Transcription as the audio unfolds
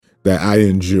that I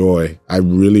enjoy. I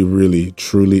really, really,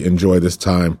 truly enjoy this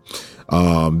time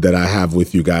that I have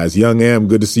with you guys. Young Am,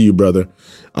 good to see you, brother.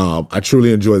 I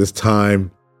truly enjoy this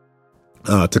time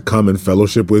to come and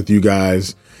fellowship with you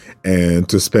guys and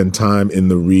to spend time in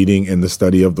the reading and the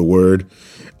study of the word.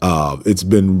 It's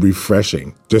been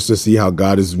refreshing just to see how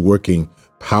God is working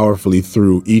powerfully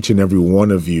through each and every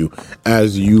one of you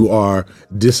as you are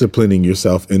disciplining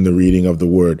yourself in the reading of the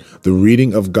word. The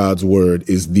reading of God's word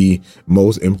is the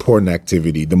most important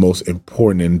activity, the most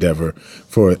important endeavor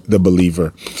for the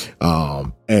believer.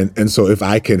 And so if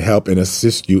I can help and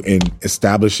assist you in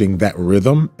establishing that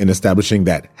rhythm and establishing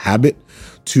that habit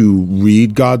to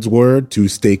read God's word, to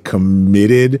stay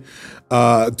committed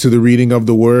to the reading of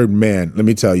the word, man, let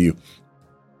me tell you,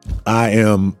 I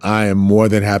am more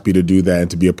than happy to do that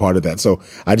and to be a part of that. So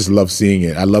I just love seeing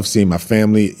it. I love seeing my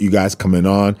family, you guys coming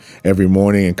on every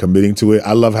morning and committing to it.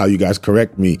 I love how you guys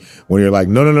correct me when you're like,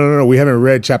 no, we haven't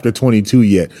read chapter 22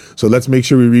 yet. So let's make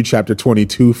sure we read chapter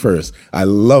 22 first. I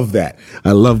love that.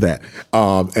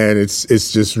 And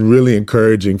it's just really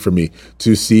encouraging for me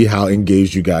to see how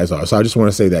engaged you guys are. So I just want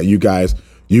to say that you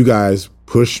guys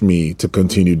push me to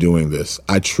continue doing this.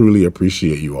 I truly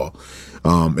appreciate you all.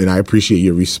 And I appreciate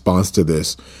your response to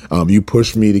this. You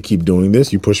push me to keep doing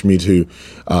this. You push me to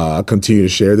continue to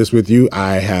share this with you.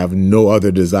 I have no other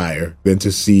desire than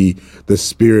to see the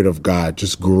Spirit of God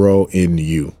just grow in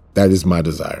you. That is my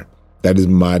desire. That is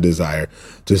my desire,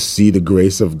 to see the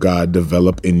grace of God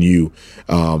develop in you.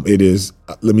 It is,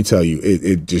 let me tell you,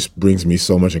 it just brings me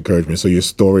so much encouragement. So your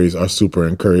stories are super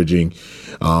encouraging.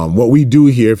 What we do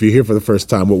here, if you're here for the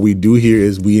first time, what we do here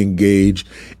is we engage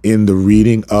in the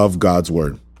reading of God's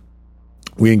word.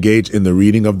 We engage in the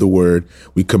reading of the word.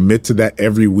 We commit to that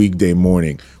every weekday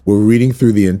morning. We're reading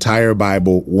through the entire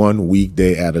Bible one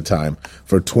weekday at a time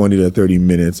for 20 to 30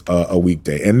 minutes a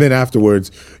weekday. And then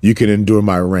afterwards, you can endure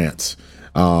my rants.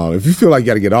 If you feel like you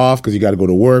got to get off because you got to go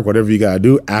to work, whatever you got to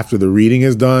do after the reading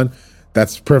is done,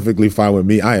 that's perfectly fine with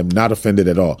me. I am not offended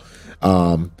at all.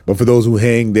 But for those who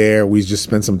hang there, we just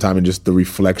spend some time in just the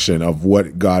reflection of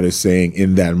what God is saying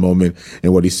in that moment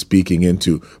and what he's speaking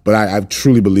into. But I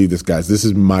truly believe this, guys. This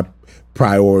is my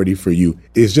priority for you,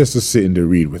 is just to sit and to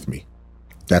read with me.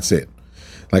 That's it.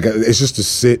 Like, it's just to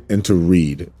sit and to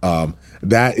read.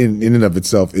 That in and of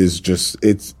itself is just,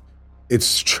 it's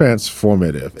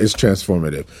transformative. It's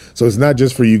transformative. So it's not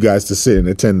just for you guys to sit and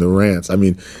attend the rants. I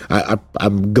mean,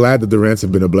 I'm glad that the rants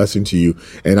have been a blessing to you.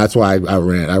 And that's why I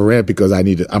rant. I rant because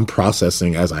I'm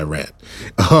processing as I rant.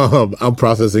 I'm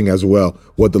processing as well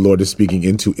what the Lord is speaking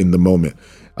into in the moment.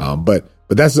 But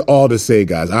that's all to say,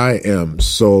 guys. I am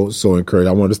so encouraged.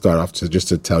 I want to start off just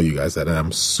to tell you guys that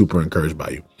I'm super encouraged by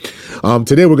you.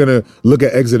 Today we're going to look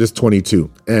at Exodus 22,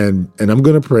 and I'm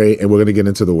going to pray, and we're going to get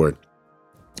into the word.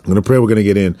 I'm going to pray. We're going to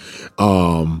get in.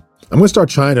 I'm going to start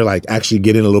trying to actually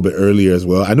get in a little bit earlier as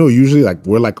well. I know usually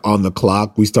we're on the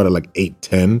clock. We start at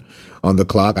 8:10 on the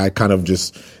clock. I kind of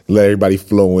just let everybody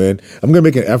flow in. I'm going to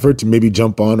make an effort to maybe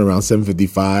jump on around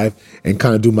 7:55 and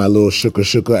kind of do my little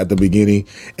shuka at the beginning.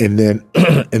 And then,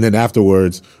 and then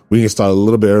afterwards, we can start a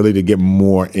little bit early to get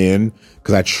more in,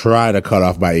 because I try to cut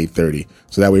off by 8:30.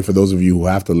 So that way, for those of you who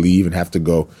have to leave and have to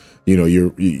go,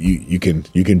 you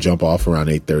can jump off around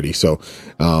 8:30. So,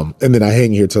 and then I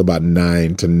hang here till about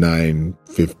 9 to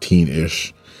 9:15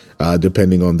 ish,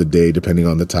 depending on the day, depending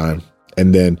on the time.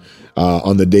 And then,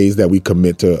 on the days that we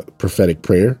commit to prophetic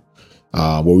prayer,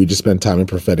 where we just spend time in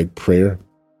prophetic prayer,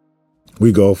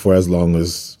 we go for as long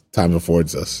as time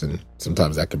affords us. And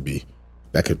sometimes that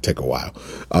could take a while.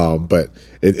 But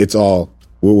it's all,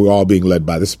 we're all being led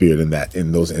by the Spirit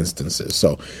in those instances.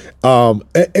 So, so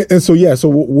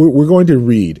we're going to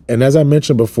read. And as I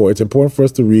mentioned before, it's important for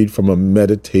us to read from a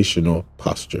meditational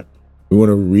posture. We want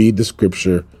to read the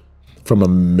scripture from a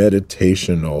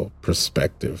meditational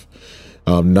perspective,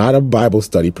 not a Bible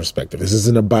study perspective. This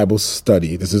isn't a Bible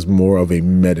study. This is more of a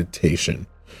meditation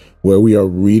where we are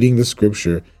reading the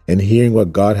scripture and hearing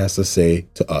what God has to say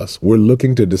to us. We're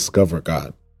looking to discover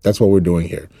God. That's what we're doing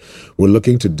here. We're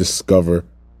looking to discover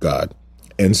God.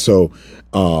 And so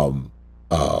we're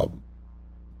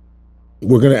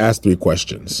going to ask 3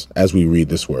 questions as we read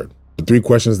this word. The 3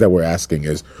 questions that we're asking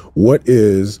is, what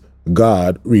is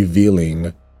God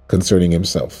revealing concerning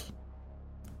himself?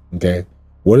 Okay.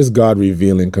 What is God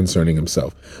revealing concerning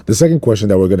himself? The second question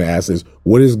that we're going to ask is,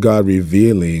 what is God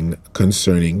revealing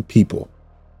concerning people?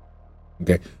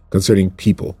 Okay. Concerning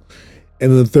people.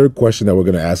 And then the third question that we're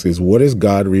going to ask is, what is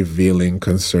God revealing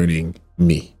concerning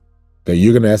me? Okay,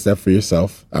 you're going to ask that for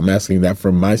yourself. I'm asking that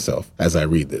for myself as I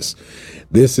read this.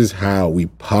 This is how we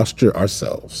posture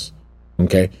ourselves,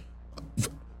 okay,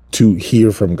 to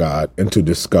hear from God and to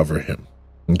discover him.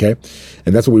 Okay.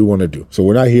 And that's what we want to do. So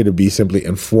we're not here to be simply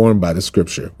informed by the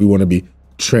scripture. We want to be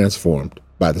transformed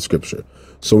by the scripture.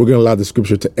 So we're going to allow the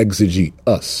scripture to exegete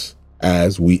us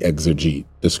as we exegete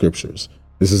the scriptures.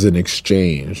 This is an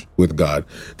exchange with God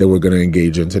that we're going to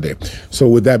engage in today. So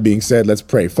with that being said, let's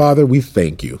pray. Father, we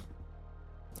thank you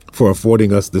for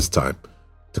affording us this time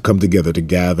to come together, to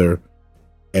gather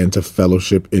and to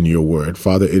fellowship in your word.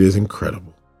 Father, it is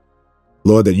incredible,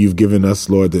 Lord, that you've given us,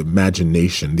 Lord, the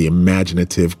imagination, the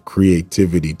imaginative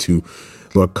creativity to,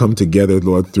 Lord, come together,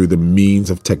 Lord, through the means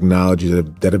of technology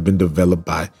that have been developed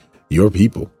by your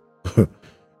people.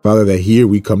 Father, that here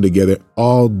we come together,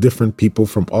 all different people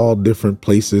from all different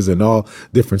places and all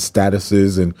different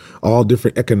statuses and all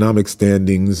different economic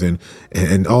standings and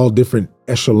all different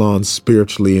echelons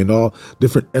spiritually and all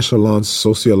different echelons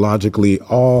sociologically,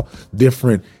 all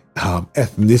different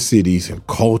ethnicities and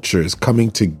cultures coming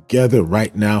together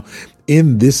right now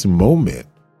in this moment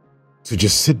to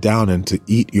just sit down and to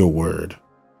eat your word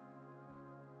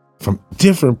from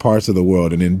different parts of the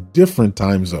world and in different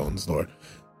time zones, Lord,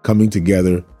 coming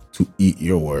together to eat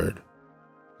your word.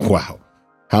 Wow.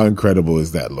 How incredible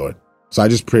is that, Lord? So I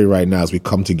just pray right now as we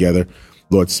come together,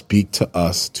 Lord, speak to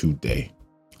us today.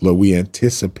 Lord, we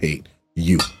anticipate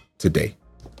you today.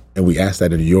 And we ask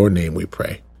that in your name we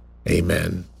pray.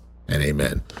 Amen and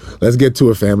amen. Let's get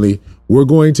to it, family. We're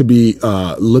going to be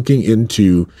looking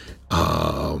into,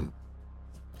 we're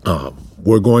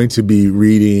going to be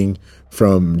reading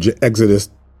from Exodus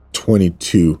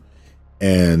 22.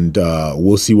 And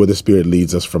we'll see where the Spirit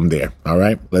leads us from there. All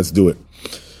right, let's do it.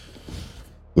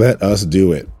 Let us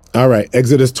do it. All right,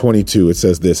 Exodus 22, it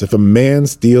says this: if a man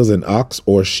steals an ox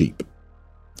or sheep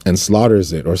and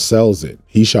slaughters it or sells it,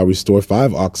 he shall restore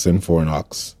 5 oxen for an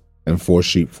ox and 4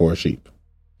 sheep for a sheep.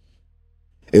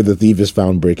 If the thief is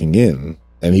found breaking in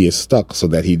and he is stuck so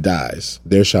that he dies,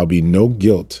 there shall be no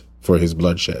guilt for his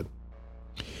bloodshed.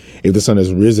 If the sun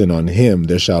is risen on him,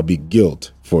 there shall be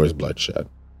guilt for his bloodshed.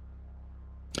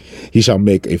 He shall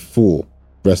make a full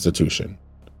restitution.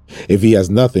 If he has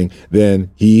nothing,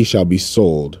 then he shall be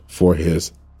sold for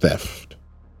his theft.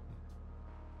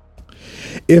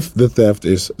 If the theft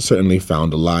is certainly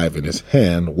found alive in his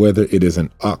hand, whether it is an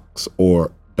ox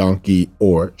or donkey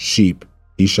or sheep,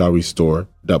 he shall restore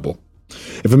double.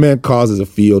 If a man causes a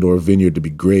field or a vineyard to be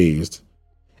grazed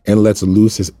and lets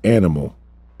loose his animal,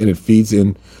 and it feeds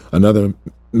in another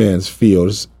man's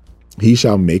fields, he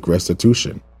shall make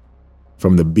restitution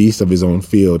from the beast of his own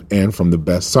field and from the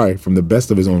best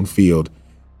of his own field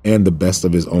and the best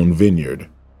of his own vineyard.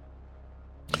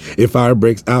 If fire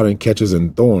breaks out and catches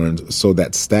in thorns, so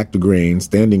that stacked grain,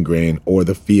 standing grain, or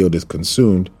the field is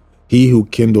consumed, he who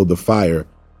kindled the fire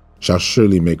shall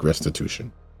surely make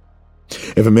restitution.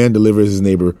 If a man delivers his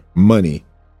neighbor money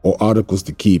or articles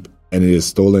to keep, and it is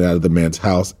stolen out of the man's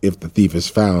house, if the thief is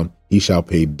found, he shall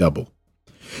pay double.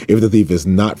 If the thief is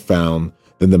not found,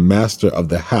 then the master of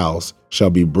the house shall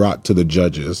be brought to the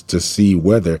judges to see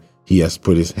whether he has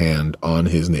put his hand on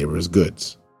his neighbor's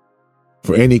goods.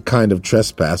 For any kind of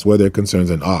trespass, whether it concerns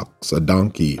an ox, a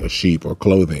donkey, a sheep, or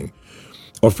clothing,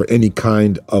 or for any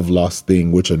kind of lost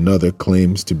thing which another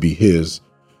claims to be his,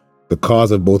 the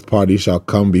cause of both parties shall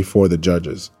come before the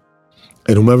judges,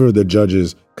 and whomever the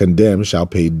judges condemn shall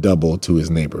pay double to his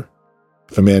neighbor.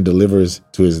 If a man delivers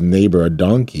to his neighbor a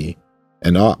donkey,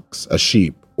 an ox, a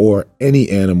sheep, or any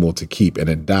animal to keep, and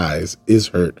it dies, is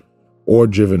hurt, or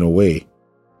driven away,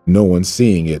 no one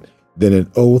seeing it, then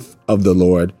an oath of the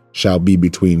Lord shall be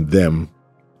between them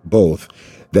both,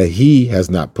 that he has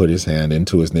not put his hand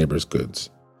into his neighbor's goods.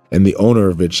 And the owner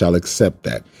of it shall accept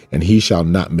that, and he shall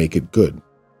not make it good.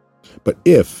 But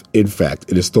if, in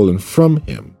fact, it is stolen from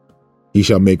him, he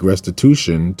shall make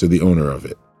restitution to the owner of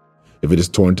it. If it is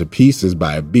torn to pieces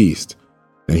by a beast,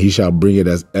 and he shall bring it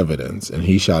as evidence, and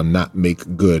he shall not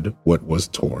make good what was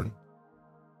torn.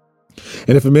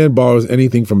 And if a man borrows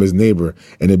anything from his neighbor,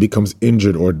 and it becomes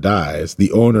injured or dies,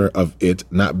 the owner of it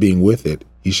not being with it,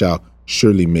 he shall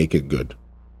surely make it good.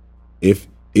 If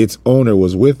its owner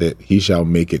was with it, he shall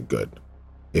make it good.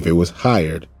 If it was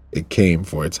hired, it came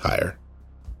for its hire.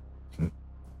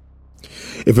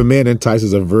 If a man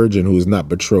entices a virgin who is not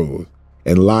betrothed,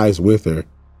 and lies with her,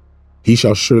 he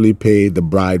shall surely pay the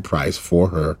bride price for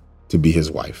her to be his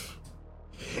wife.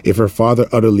 If her father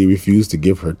utterly refuse to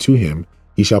give her to him,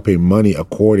 he shall pay money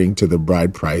according to the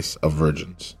bride price of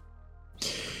virgins.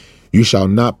 You shall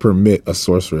not permit a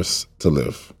sorceress to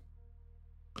live.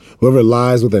 Whoever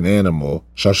lies with an animal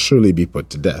shall surely be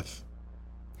put to death.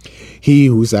 He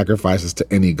who sacrifices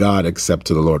to any god except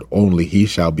to the Lord only, he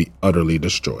shall be utterly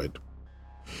destroyed.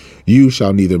 You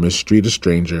shall neither mistreat a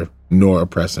stranger nor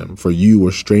oppress him, for you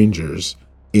were strangers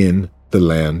in the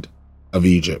land of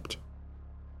Egypt.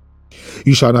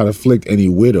 You shall not afflict any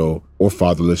widow or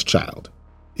fatherless child.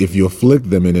 If you afflict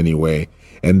them in any way,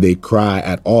 and they cry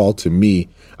at all to me,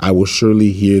 I will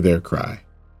surely hear their cry.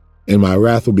 And my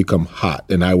wrath will become hot,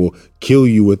 and I will kill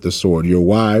you with the sword. Your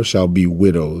wives shall be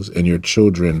widows, and your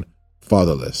children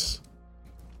fatherless.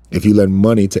 If you lend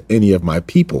money to any of my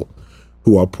people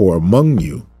who are poor among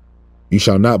you, you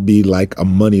shall not be like a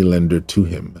money lender to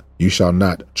him. You shall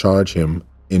not charge him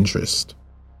interest.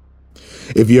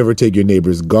 If you ever take your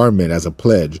neighbor's garment as a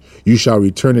pledge, you shall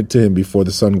return it to him before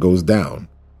the sun goes down.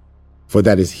 For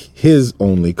that is his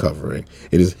only covering.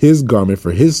 It is his garment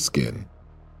for his skin.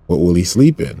 What will he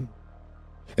sleep in?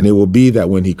 And it will be that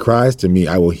when he cries to me,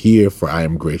 I will hear, for I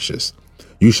am gracious.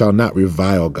 You shall not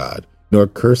revile God, nor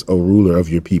curse a ruler of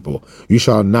your people. You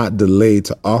shall not delay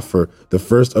to offer the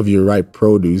first of your ripe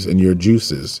produce and your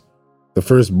juices. The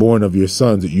firstborn of your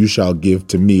sons you shall give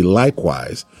to me.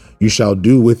 Likewise, you shall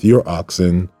do with your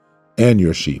oxen and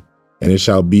your sheep, and it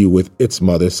shall be with its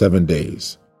mother 7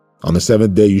 days. On the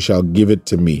seventh day you shall give it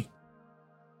to me,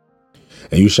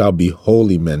 and you shall be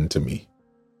holy men to me.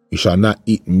 You shall not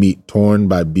eat meat torn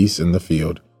by beasts in the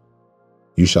field.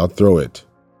 You shall throw it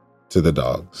to the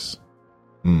dogs.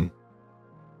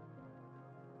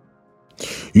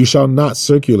 You shall not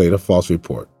circulate a false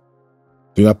report.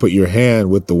 Do not put your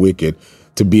hand with the wicked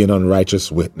to be an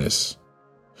unrighteous witness.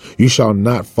 You shall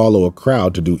not follow a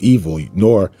crowd to do evil,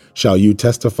 nor shall you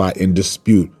testify in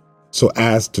dispute so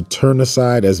as to turn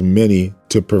aside as many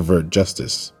to pervert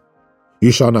justice.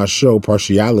 You shall not show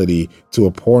partiality to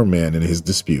a poor man in his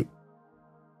dispute.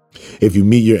 If you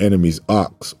meet your enemy's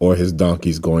ox or his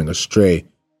donkeys going astray,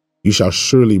 you shall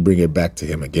surely bring it back to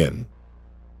him again.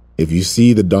 If you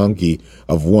see the donkey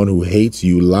of one who hates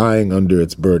you lying under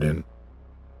its burden,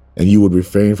 and you would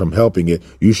refrain from helping it,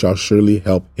 you shall surely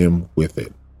help him with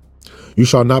it. You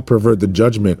shall not pervert the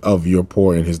judgment of your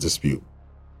poor in his dispute.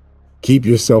 Keep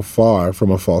yourself far from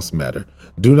a false matter.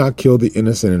 Do not kill the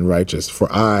innocent and righteous, for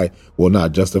I will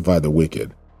not justify the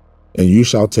wicked. And you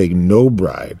shall take no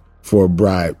bribe, for a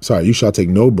bribe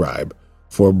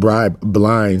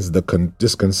blinds the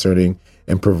disconcerting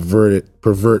and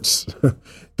perverts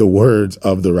the words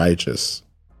of the righteous.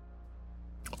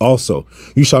 Also,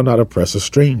 you shall not oppress a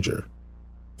stranger,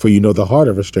 for you know the heart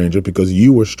of a stranger, because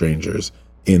you were strangers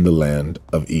in the land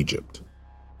of Egypt.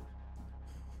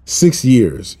 6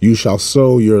 years you shall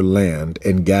sow your land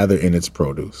and gather in its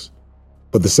produce.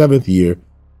 But the 7th year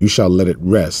you shall let it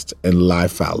rest and lie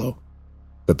fallow,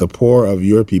 that the poor of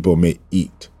your people may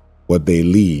eat what they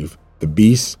leave, the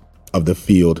beasts of the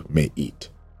field may eat.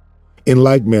 In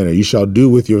like manner you shall do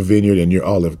with your vineyard and your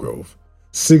olive grove.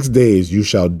 6 days you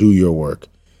shall do your work,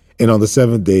 and on the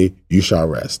 7th day you shall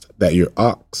rest, that your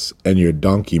ox and your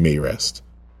donkey may rest,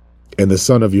 and the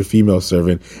son of your female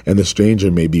servant and the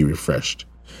stranger may be refreshed.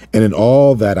 And in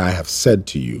all that I have said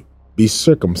to you, be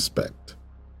circumspect,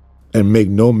 and make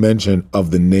no mention of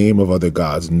the name of other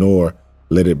gods, nor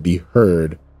let it be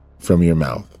heard from your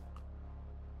mouth.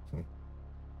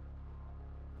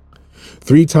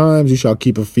 3 times you shall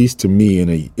keep a feast to me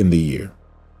in the year.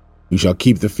 You shall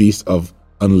keep the feast of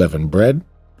unleavened bread.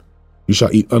 You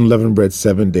shall eat unleavened bread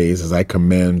 7 days, as I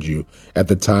command you, at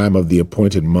the time of the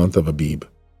appointed month of Abib.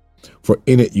 For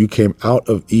in it you came out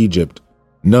of Egypt.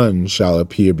 None shall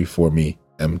appear before me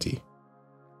empty.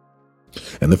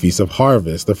 And the feast of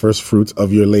harvest, the first fruits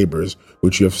of your labors,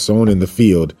 which you have sown in the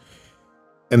field,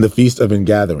 and the feast of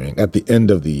ingathering at the end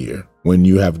of the year, when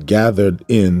you have gathered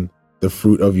in the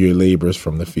fruit of your labors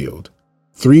from the field.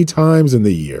 3 times in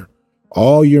the year,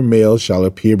 all your males shall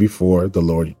appear before the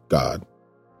Lord God.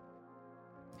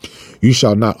 You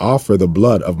shall not offer the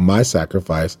blood of my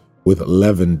sacrifice with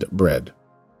leavened bread,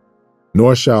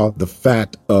 nor shall the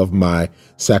fat of my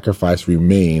sacrifice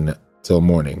remain till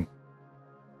morning.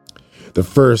 The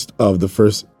first of the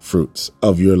first fruits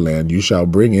of your land you shall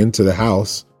bring into the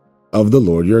house of the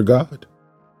Lord your God.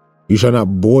 You shall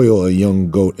not boil a young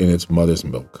goat in its mother's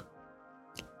milk.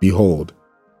 Behold,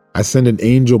 I send an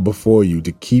angel before you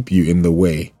to keep you in the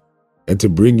way and to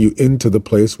bring you into the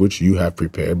place which you have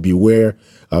prepared. Beware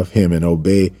of him and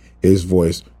obey his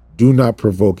voice. Do not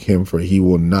provoke him, for he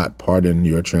will not pardon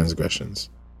your transgressions,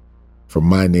 for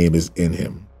my name is in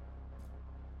him.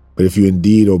 But if you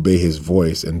indeed obey his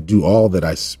voice and do all that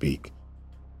I speak,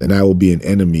 then I will be an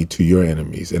enemy to your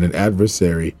enemies and an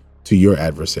adversary to your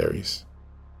adversaries.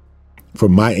 For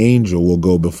my angel will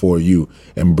go before you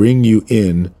and bring you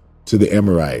in to the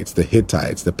Amorites, the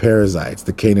Hittites, the Perizzites,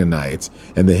 the Canaanites,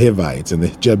 and the Hivites, and the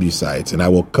Jebusites, and I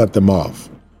will cut them off.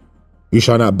 You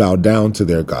shall not bow down to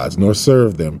their gods, nor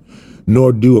serve them,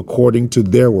 nor do according to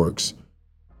their works,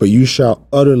 but you shall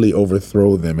utterly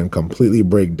overthrow them and completely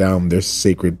break down their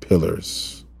sacred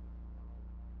pillars.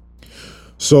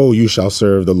 So you shall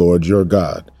serve the Lord your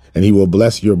God, and he will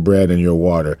bless your bread and your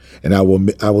water, and I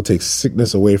will take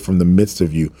sickness away from the midst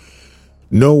of you.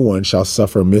 No one shall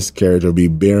suffer miscarriage or be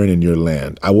barren in your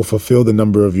land. I will fulfill the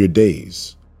number of your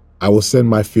days. I will send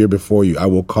my fear before you. I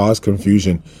will cause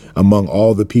confusion among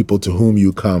all the people to whom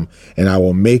you come, and I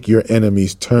will make your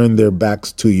enemies turn their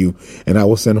backs to you, and I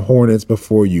will send hornets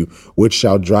before you, which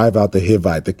shall drive out the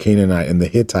Hivite, the Canaanite, and the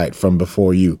Hittite from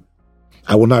before you.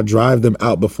 I will not drive them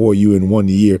out before you in 1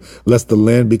 year, lest the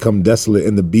land become desolate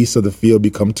and the beasts of the field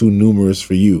become too numerous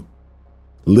for you.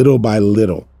 Little by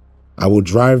little, I will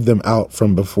drive them out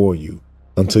from before you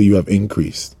until you have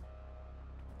increased,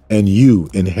 and you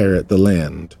inherit the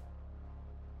land.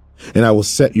 And I will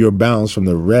set your bounds from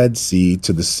the Red Sea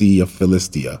to the Sea of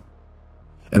Philistia,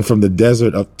 and from the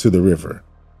desert up to the river.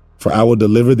 For I will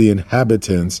deliver the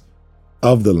inhabitants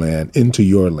of the land into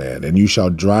your land, and you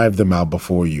shall drive them out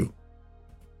before you.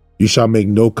 You shall make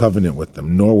no covenant with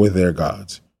them, nor with their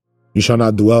gods. You shall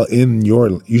not dwell in your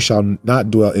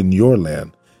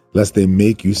land, lest they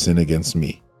make you sin against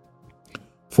me.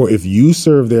 For if you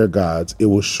serve their gods, it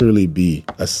will surely be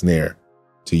a snare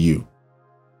to you.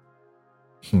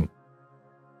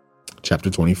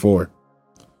 Chapter 24.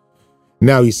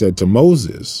 Now he said to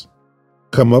Moses,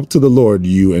 come up to the Lord,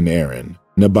 you and Aaron,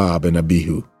 Nadab and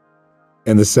Abihu,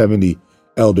 and the 70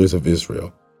 elders of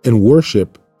Israel, and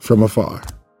worship from afar.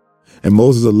 And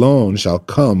Moses alone shall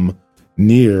come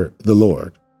near the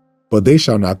Lord, but they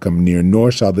shall not come near,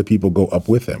 nor shall the people go up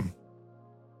with him.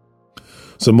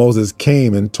 So Moses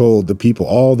came and told the people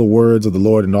all the words of the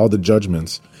Lord and all the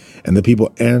judgments. And the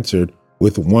people answered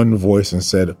with one voice and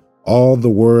said, all the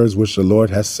words which the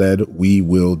Lord has said, we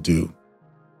will do.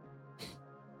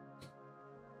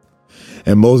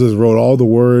 And Moses wrote all the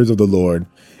words of the Lord,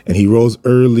 and he rose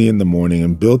early in the morning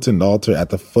and built an altar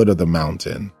at the foot of the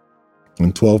mountain,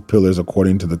 and 12 pillars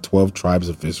according to the 12 tribes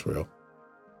of Israel.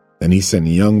 And he sent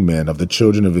young men of the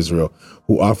children of Israel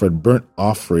who offered burnt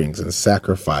offerings and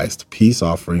sacrificed peace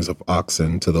offerings of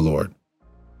oxen to the Lord.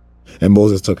 And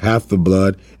Moses took half the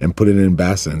blood and put it in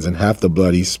basins, and half the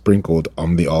blood he sprinkled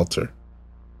on the altar.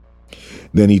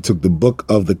 Then he took the book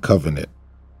of the covenant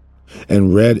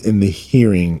and read in the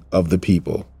hearing of the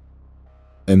people.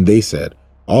 And they said,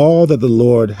 all that the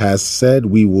Lord has said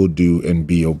we will do, and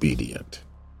be obedient.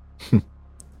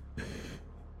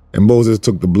 And Moses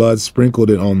took the blood, sprinkled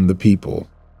it on the people,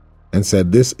 and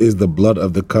said, this is the blood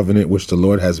of the covenant which the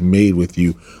Lord has made with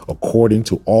you according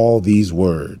to all these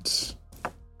words.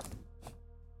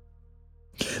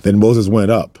 Then Moses went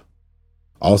up,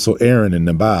 also Aaron and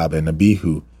Nadab and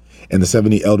Abihu, and the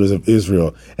 70 elders of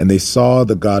Israel, and they saw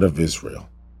the God of Israel.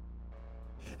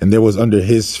 And there was under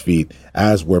his feet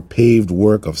as were paved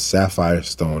work of sapphire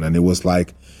stone, and it was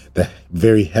like the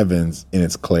very heavens in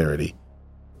its clarity.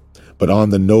 But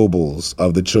on the nobles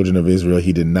of the children of Israel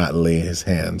he did not lay his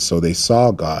hand. So they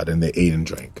saw God, and they ate and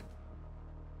drank.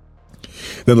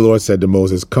 Then the Lord said to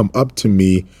Moses, come up to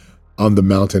me on the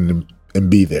mountain and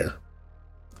be there.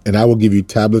 And I will give you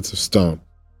tablets of stone,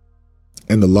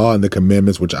 and the law and the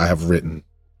commandments which I have written,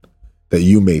 that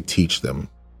you may teach them.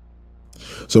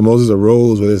 So Moses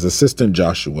arose with his assistant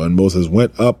Joshua, and Moses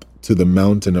went up to the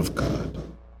mountain of God.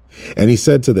 And he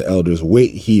said to the elders,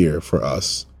 wait here for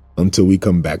us until we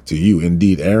come back to you.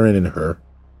 Indeed, Aaron and Hur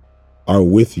are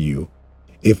with you.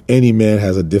 If any man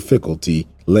has a difficulty,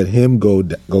 let him go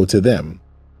to them.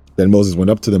 Then Moses went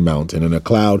up to the mountain, and a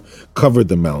cloud covered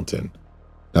the mountain.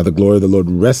 Now the glory of the Lord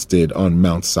rested on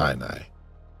Mount Sinai,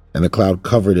 and the cloud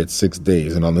covered it 6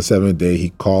 days. And on the 7th day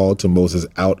he called to Moses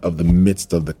out of the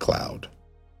midst of the cloud.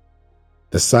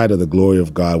 The sight of the glory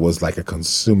of God was like a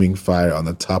consuming fire on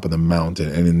the top of the mountain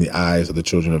and in the eyes of the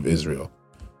children of Israel.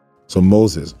 So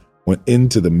Moses went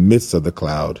into the midst of the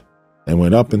cloud and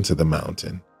went up into the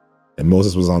mountain. And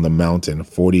Moses was on the mountain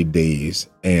 40 days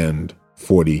and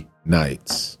 40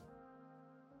 nights.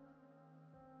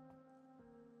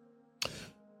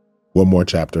 One more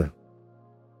chapter.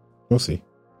 We'll see.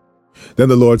 Then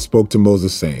the Lord spoke to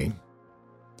Moses, saying,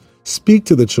 speak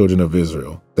to the children of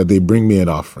Israel, that they bring me an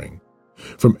offering.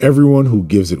 From everyone who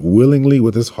gives it willingly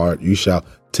with his heart, you shall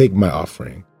take my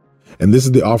offering. And this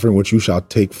is the offering which you shall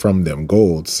take from them: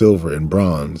 gold, silver, and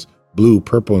bronze, blue,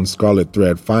 purple, and scarlet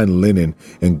thread, fine linen,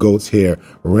 and goat's hair,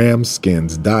 ram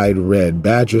skins dyed red,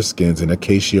 badger skins, and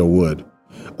acacia wood,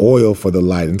 oil for the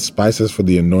light, and spices for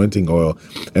the anointing oil,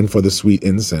 and for the sweet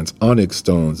incense, onyx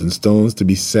stones, and stones to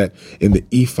be set in the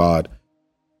ephod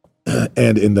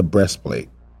and in the breastplate.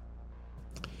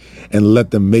 And let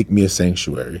them make me a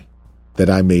sanctuary, that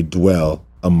I may dwell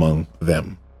among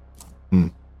them.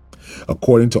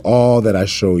 according to all that I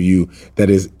show you that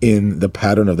is in the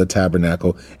pattern of the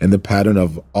tabernacle and the pattern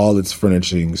of all its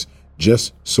furnishings,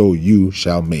 just so you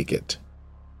shall make it.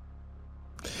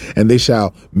 And they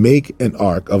shall make an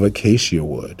ark of acacia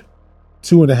wood.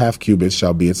 2.5 cubits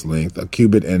shall be its length, 1.5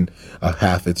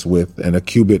 cubits its width, and 1.5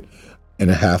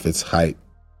 cubits its height.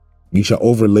 You shall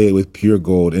overlay it with pure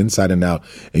gold inside and out,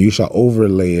 and you shall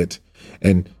overlay it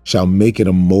and shall make it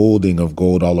a molding of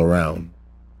gold all around.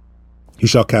 You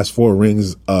shall cast 4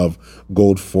 rings of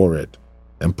gold for it,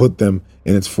 and put them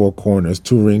in its 4 corners.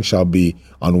 2 rings shall be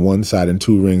on one side and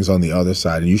 2 rings on the other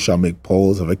side. And you shall make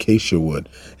poles of acacia wood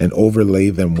and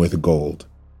overlay them with gold.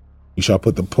 You shall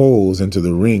put the poles into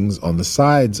the rings on the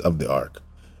sides of the ark,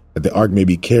 that the ark may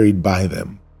be carried by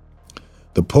them.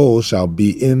 The poles shall be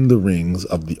in the rings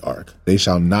of the ark. They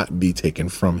shall not be taken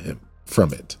from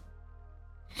it.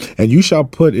 And you shall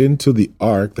put into the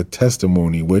ark the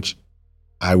testimony which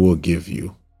I will give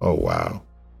you. Oh, wow.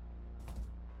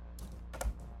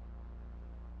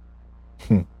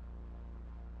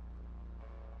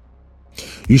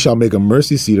 You shall make a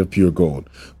mercy seat of pure gold.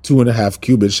 2.5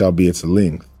 cubits shall be its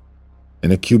length,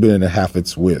 and 1.5 cubits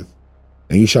its width.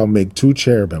 And you shall make 2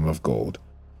 cherubim of gold,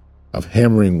 of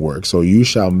hammering work. So you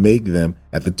shall make them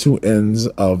at the 2 ends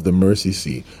of the mercy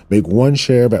seat. Make 1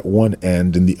 cherub at one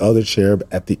end and the other cherub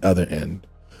at the other end.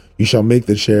 You shall make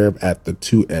the cherub at the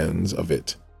 2 ends of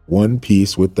it, one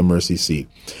piece with the mercy seat.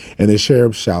 And the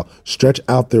cherubs shall stretch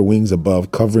out their wings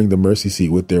above, covering the mercy seat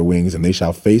with their wings, and they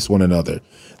shall face one another.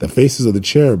 The faces of the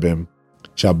cherubim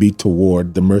shall be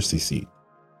toward the mercy seat.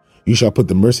 You shall put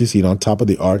the mercy seat on top of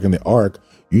the ark, and the ark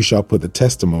you shall put the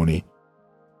testimony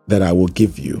that I will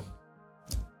give you.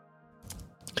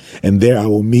 And there I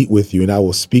will meet with you, and I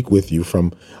will speak with you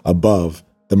from above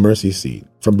the mercy seat,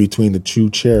 from between the 2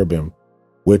 cherubim,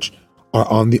 which are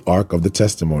on the ark of the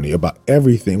testimony, about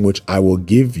everything which I will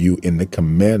give you in the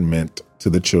commandment to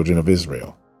the children of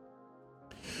Israel.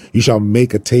 You shall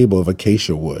make a table of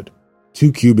acacia wood.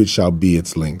 2 cubits shall be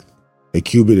its length, 1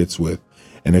 cubit its width,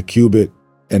 and 1.5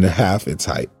 cubits its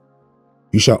height.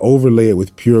 You shall overlay it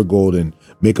with pure gold and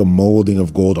make a molding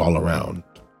of gold all around.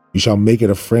 You shall make it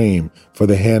a frame for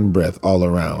the handbreadth all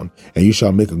around, and you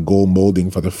shall make a gold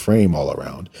molding for the frame all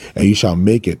around. And you shall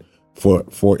make it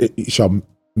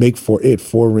make for it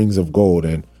 4 rings of gold,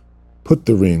 and put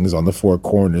the rings on the 4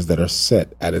 corners that are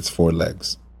set at its 4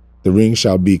 legs. The rings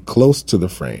shall be close to the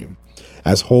frame,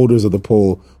 as holders of the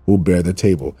pole will bear the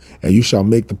table. And you shall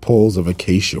make the poles of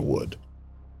acacia wood,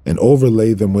 and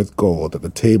overlay them with gold, that the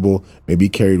table may be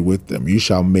carried with them. You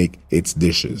shall make its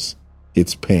dishes,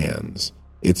 its pans,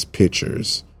 its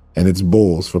pitchers, and its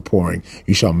bowls for pouring.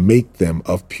 You shall make them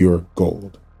of pure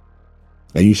gold.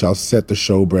 And you shall set the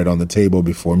showbread on the table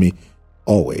before me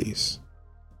always.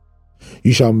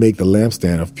 You shall make the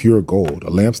lampstand of pure gold. A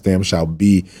lampstand shall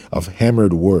be of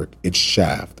hammered work, its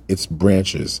shaft, its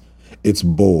branches, its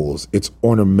bowls, its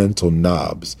ornamental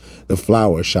knobs. The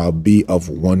flower shall be of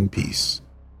one piece.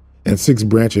 And 6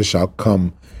 branches shall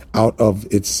come out of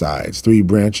its sides, 3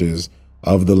 branches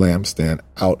of the lampstand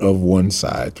out of one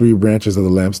side, 3 branches of the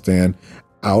lampstand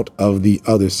out of the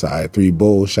other side. 3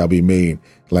 bowls shall be made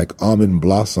like almond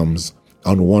blossoms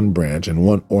on one branch, and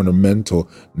 1 ornamental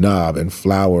knob and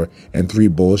flower, and 3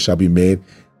 bowls shall be made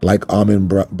like almond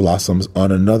blossoms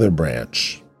on another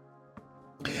branch,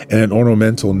 and an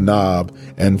ornamental knob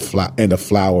and a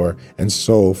flower, and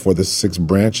so for the 6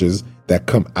 branches that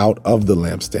come out of the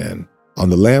lampstand. On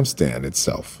the lampstand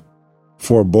itself,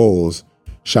 4 bowls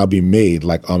shall be made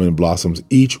like almond blossoms,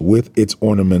 each with its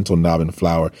ornamental knob and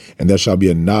flower. And there shall be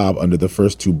a knob under the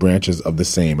first 2 branches of the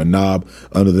same, a knob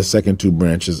under the second 2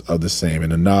 branches of the same,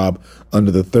 and a knob under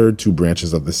the third 2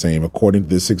 branches of the same, according to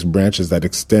the 6 branches that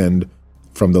extend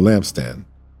from the lampstand.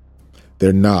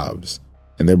 Their knobs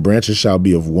and their branches shall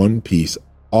be of one piece.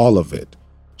 All of it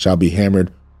shall be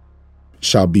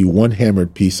 1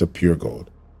 hammered piece of pure gold.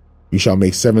 You shall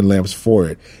make 7 lamps for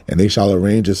it, and they shall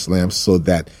arrange its lamps so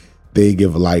that they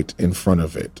give light in front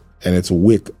of it, and its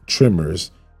wick trimmers,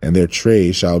 and their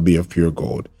tray shall be of pure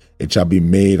gold. It shall be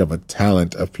made of a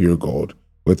talent of pure gold,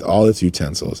 with all its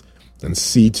utensils, and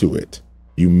see to it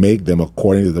you make them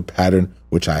according to the pattern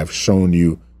which I have shown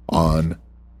you on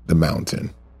the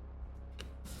mountain.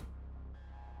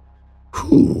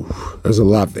 Whew, there's a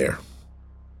lot there.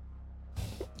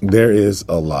 There is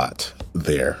a lot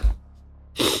there.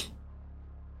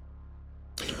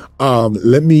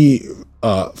 Let me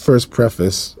first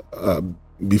preface,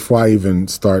 before I even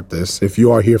start this, if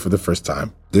you are here for the first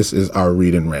time, this is our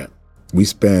read and rant. We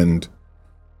spend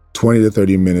 20 to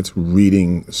 30 minutes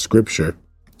reading scripture,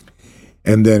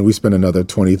 and then we spend another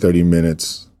 20, 30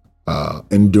 minutes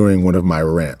enduring one of my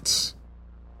rants.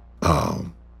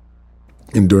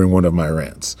 during one of my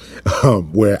rants,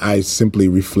 where I simply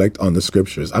reflect on the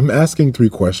scriptures. I'm asking 3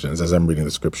 questions as I'm reading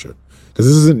the scripture, because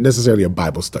this isn't necessarily a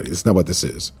Bible study. It's not what this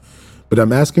is. But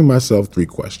I'm asking myself 3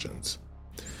 questions.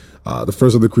 The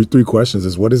first of the 3 questions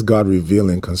is, what is God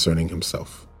revealing concerning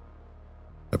himself?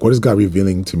 Like, what is God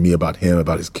revealing to me about him,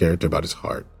 about his character, about his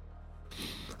heart,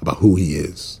 about who he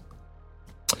is?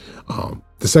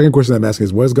 The second question I'm asking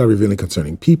is, what is God revealing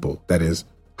concerning people? That is,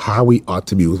 how we ought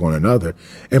to be with one another,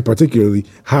 and particularly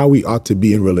how we ought to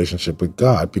be in relationship with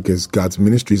God, because God's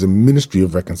ministry is a ministry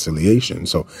of reconciliation.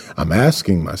 So I'm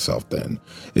asking myself then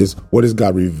is, what is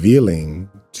God revealing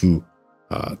to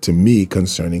me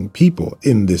concerning people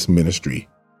in this ministry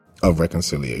of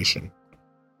reconciliation,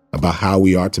 about how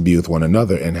we ought to be with one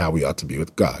another and how we ought to be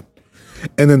with God?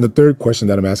 And then the third question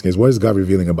that I'm asking is, what is God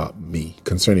revealing about me,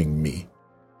 concerning me?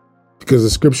 Because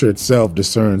the scripture itself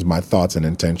discerns my thoughts and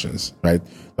intentions, right?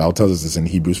 The Bible tells us this in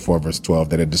Hebrews 4, verse 12,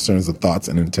 that it discerns the thoughts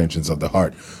and intentions of the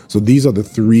heart. So these are the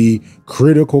 3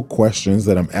 critical questions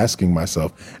that I'm asking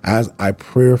myself as I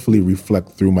prayerfully reflect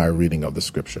through my reading of the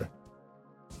scripture.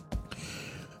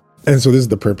 And so this is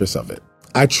the purpose of it.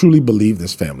 I truly believe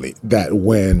this, family, that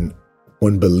when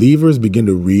believers begin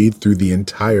to read through the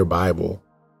entire Bible,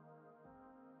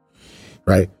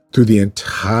 right, through the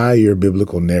entire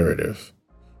biblical narrative,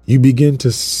 you begin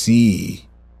to see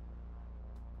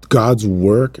God's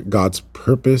work, God's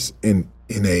purpose in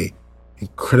a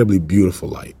incredibly beautiful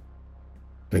light,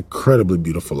 an incredibly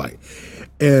beautiful light.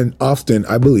 And often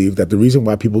I believe that the reason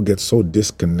why people get so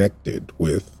disconnected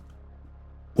with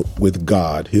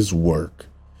God, his work,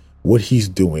 what he's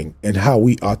doing, and how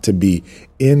we ought to be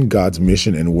in God's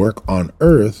mission and work on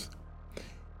earth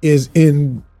is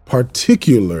in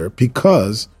particular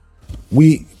because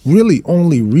we really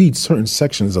only read certain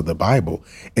sections of the Bible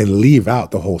and leave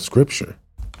out the whole scripture.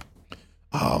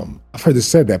 I've heard it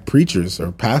said that preachers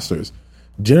or pastors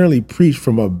generally preach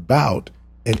from about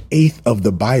 1/8 of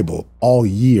the Bible all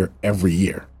year, every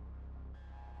year.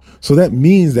 So that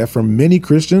means that for many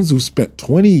Christians who spent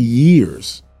 20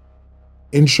 years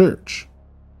in church,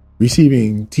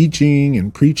 receiving teaching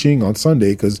and preaching on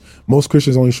Sunday, because most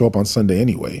Christians only show up on Sunday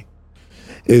anyway,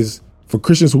 is for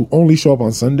Christians who only show up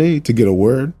on Sunday to get a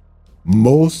word,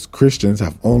 most Christians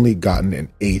have only gotten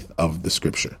 1/8 of the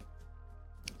scripture,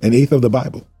 1/8 of the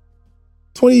Bible.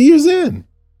 20 years in,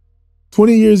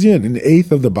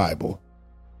 1/8 of the Bible.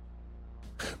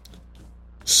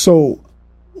 So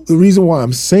the reason why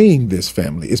I'm saying this,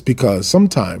 family, is because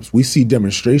sometimes we see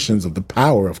demonstrations of the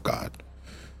power of God.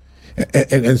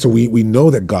 And so we know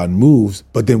that God moves,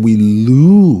 but then we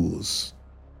lose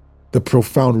the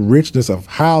profound richness of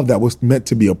how that was meant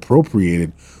to be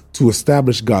appropriated to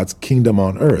establish God's kingdom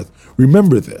on earth.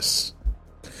 Remember this,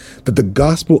 that the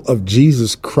gospel of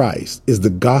Jesus Christ is the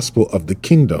gospel of the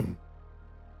kingdom.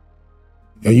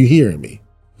 Are you hearing me?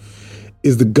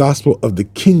 Is the gospel of the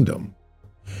kingdom.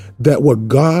 That what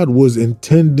God was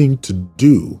intending to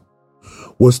do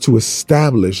was to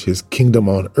establish his kingdom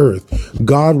on earth.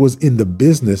 God was in the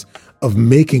business of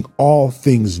making all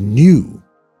things new.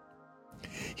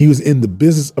 He was in the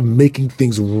business of making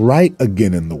things right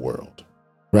again in the world,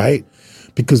 right?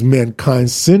 Because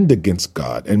mankind sinned against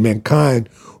God, and mankind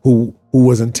who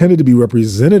was intended to be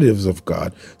representatives of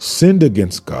God sinned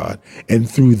against God, and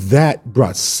through that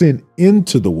brought sin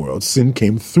into the world. Sin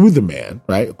came through the man,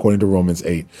 right? According to Romans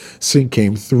 8, sin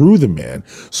came through the man.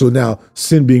 So now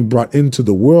sin being brought into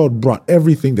the world brought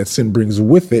everything that sin brings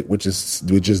with it, which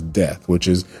is death, which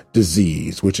is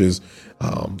disease, which is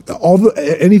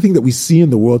anything that we see in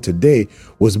the world today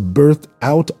was birthed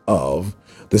out of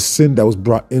the sin that was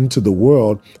brought into the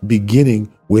world, beginning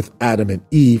with Adam and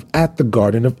Eve at the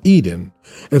Garden of Eden.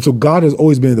 And so God has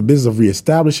always been in the business of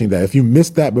reestablishing that. If you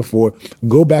missed that before,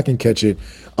 go back and catch it.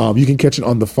 You can catch it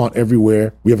on the Font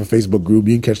Everywhere. We have a Facebook group.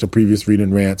 You can catch the previous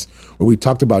reading rants where we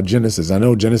talked about Genesis. I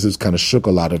know Genesis kind of shook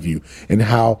a lot of you, and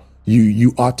how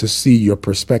you ought to see your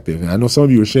perspective. And I know some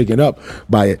of you are shaken up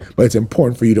by it, but it's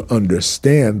important for you to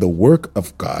understand the work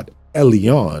of God, El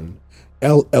Elyon,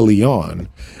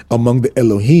 among the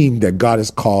Elohim, that God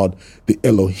has called the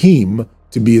Elohim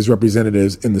to be his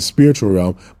representatives in the spiritual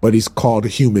realm, but he's called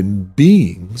human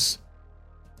beings,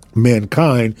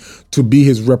 mankind, to be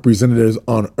his representatives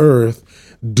on earth,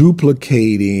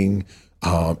 duplicating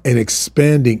and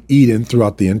expanding Eden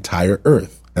throughout the entire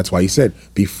earth. That's why he said,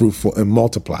 be fruitful and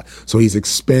multiply. So he's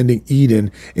expanding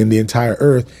Eden in the entire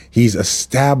earth. He's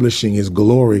establishing his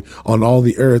glory on all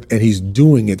the earth, and he's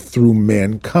doing it through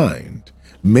mankind.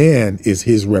 Man is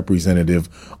his representative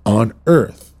on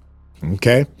earth.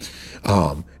 Okay.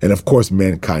 And of course,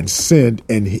 mankind sinned,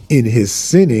 and in his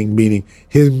sinning, meaning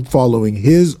him following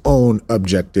his own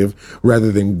objective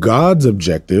rather than God's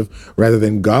objective, rather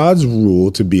than God's rule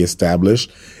to be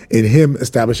established, in him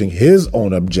establishing his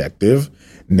own objective.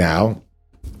 Now,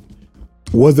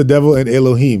 was the devil an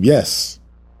Elohim? Yes.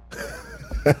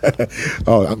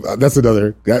 That's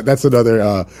another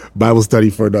Bible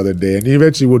study for another day, and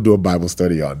eventually we'll do a Bible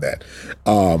study on that.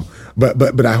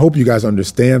 But I hope you guys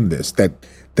understand this, that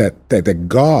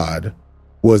God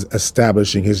was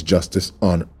establishing his justice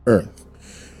on earth.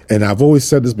 And I've always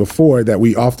said this before, that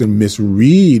we often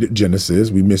misread Genesis,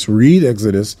 we misread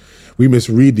Exodus, we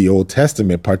misread the Old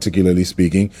Testament, particularly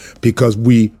speaking, because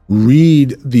we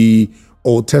read the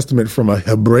Old Testament from a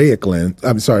Hebraic lens.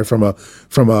 I'm sorry, from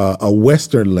a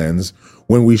Western lens,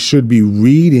 when we should be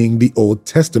reading the Old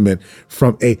Testament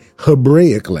from a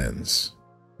Hebraic lens.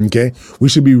 Okay, we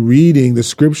should be reading the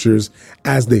scriptures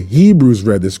as the Hebrews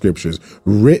read the scriptures,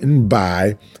 written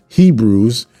by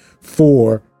Hebrews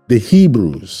for the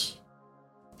Hebrews.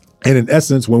 And in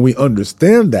essence, when we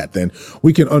understand that, then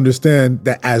we can understand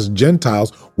that as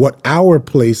Gentiles, what our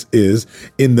place is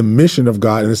in the mission of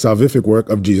God and the salvific work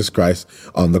of Jesus Christ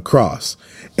on the cross,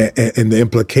 and the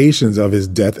implications of his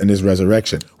death and his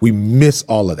resurrection. We miss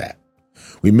all of that.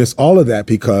 We miss all of that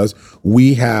because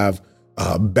we have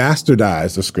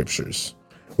bastardized the scriptures.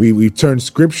 We've turned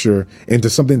scripture into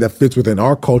something that fits within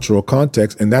our cultural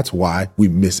context, and that's why we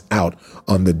miss out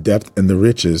on the depth and the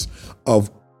riches of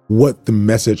what the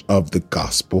message of the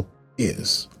gospel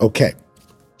is. Okay,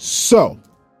 so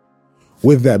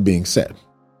with that being said,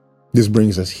 this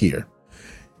brings us here.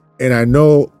 And I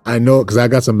know, because I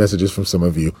got some messages from some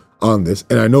of you on this,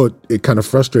 and I know it kind of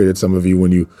frustrated some of you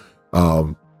when you,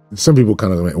 some people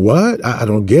kind of went, what? I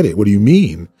don't get it. What do you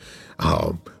mean?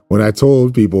 When I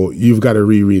told people, you've got to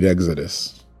reread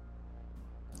Exodus.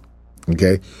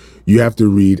 Okay, you have to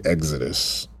read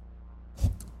Exodus.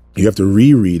 You have to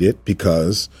reread it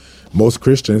because most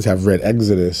Christians have read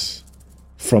Exodus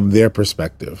from their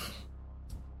perspective.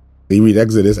 They read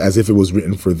Exodus as if it was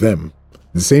written for them.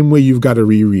 The same way you've got to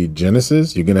reread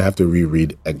Genesis, you're going to have to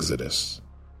reread Exodus.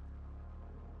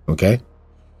 Okay?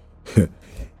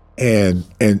 and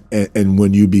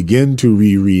when you begin to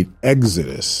reread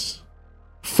Exodus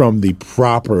from the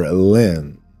proper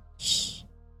lens,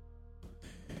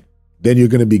 then you're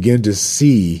going to begin to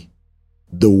see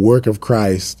the work of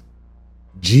Christ,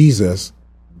 Jesus,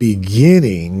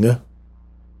 beginning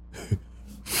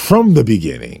from the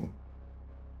beginning.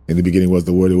 In the beginning was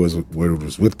the Word, Word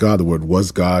was with God, the Word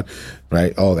was God,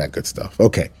 right? All that good stuff.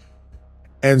 Okay.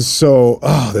 And so,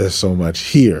 there's so much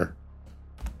here,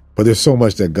 but there's so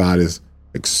much that God is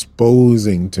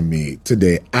exposing to me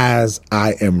today as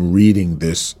I am reading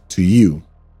this to you.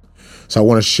 So I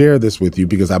want to share this with you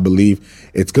because I believe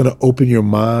it's going to open your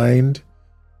mind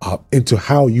into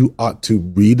how you ought to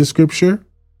read the scripture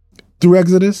through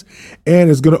Exodus, and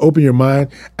it's going to open your mind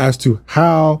as to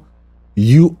how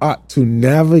you ought to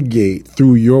navigate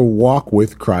through your walk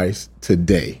with Christ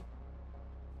today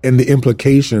and the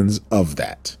implications of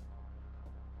that.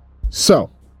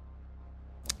 So,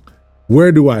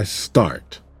 where do I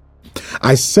start?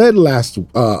 I said last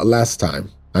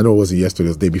time, I know it wasn't yesterday, it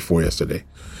was the day before yesterday.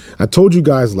 I told you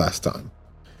guys last time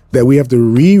that we have to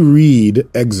reread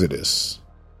Exodus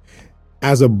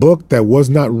as a book that was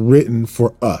not written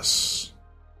for us.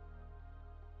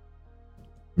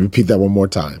 Repeat that one more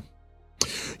time.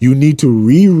 You need to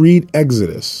reread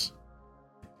Exodus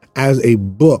as a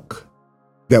book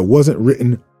that wasn't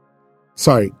written,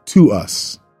 to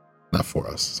us, not for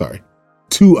us,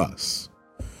 to us.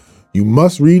 You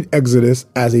must read Exodus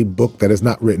as a book that is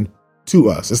not written to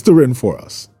us. It's still written for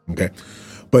us, okay?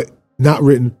 But not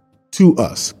written to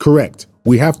us, correct?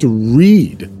 We have to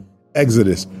read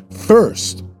Exodus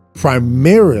first,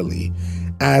 primarily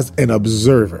as an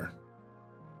observer,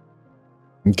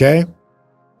 okay?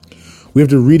 We have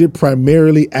to read it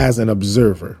primarily as an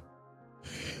observer.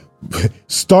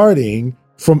 Starting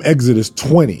from Exodus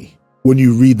 20, when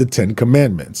you read the 10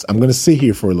 Commandments. I'm going to sit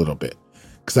here for a little bit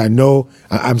because I know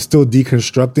I'm still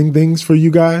deconstructing things for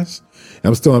you guys.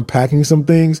 I'm still unpacking some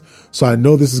things. So I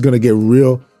know this is going to get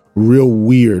real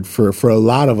weird for a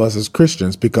lot of us as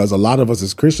Christians, because a lot of us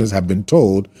as Christians have been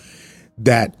told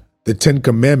that the 10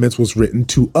 Commandments was written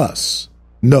to us.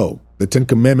 No, the 10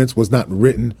 Commandments was not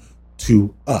written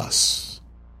to us.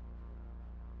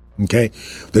 Okay.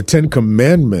 The 10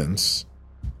 Commandments,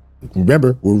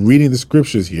 remember, we're reading the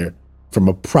scriptures here from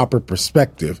a proper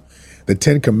perspective. The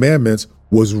 10 Commandments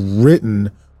was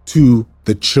written to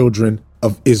the children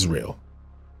of Israel.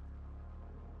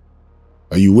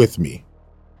 Are you with me?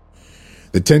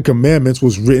 The Ten Commandments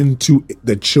was written to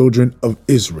the children of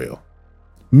Israel.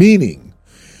 Meaning,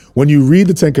 when you read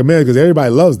the Ten Commandments, because everybody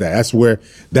loves that,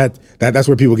 that's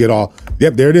where people get all,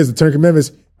 yep, there it is, the Ten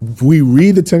Commandments. We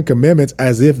read the Ten Commandments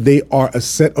as if they are a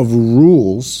set of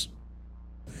rules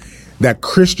that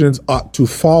Christians ought to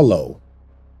follow,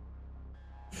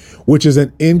 which is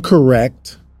an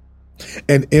incorrect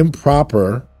and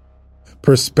improper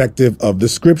perspective of the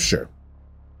scripture.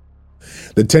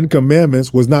 The Ten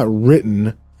Commandments was not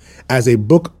written as a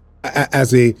book,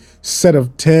 as a set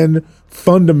of 10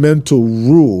 fundamental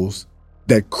rules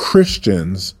that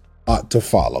Christians ought to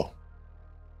follow,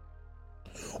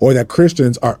 or that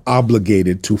Christians are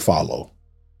obligated to follow.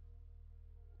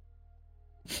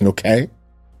 Okay?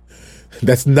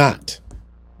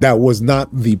 That was not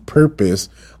the purpose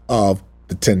of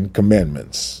the Ten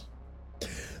Commandments.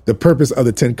 The purpose of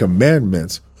the Ten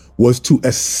Commandments was to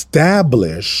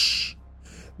establish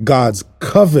God's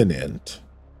covenant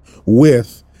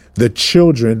with the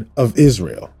children of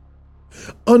Israel.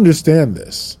 Understand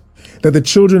this, that the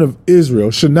children of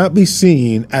Israel should not be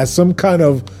seen as some kind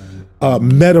of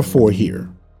metaphor here.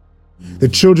 The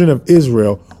children of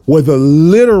Israel were the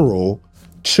literal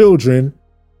children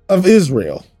of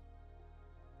Israel.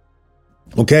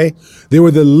 Okay? They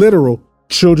were the literal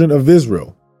children of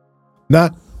Israel.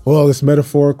 Not, well, it's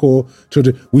metaphorical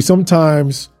children. We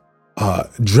sometimes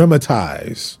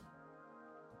dramatize,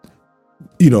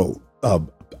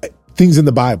 things in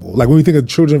the Bible. Like when we think of the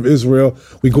children of Israel,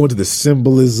 we go into the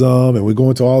symbolism and we go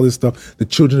into all this stuff. The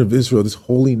children of Israel, this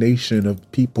holy nation of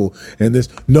people, and this.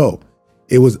 No,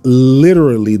 it was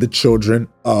literally the children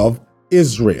of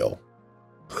Israel.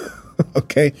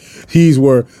 Okay? These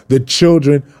were the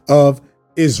children of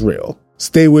Israel.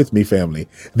 Stay with me, family.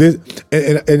 This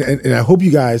and I hope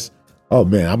you guys. Oh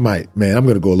man, I'm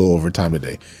going to go a little over time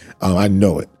today. I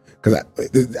know it, because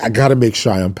I got to make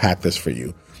sure I unpack this for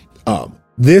you.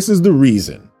 This is the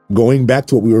reason, going back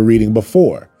to what we were reading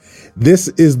before, this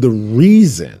is the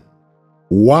reason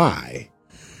why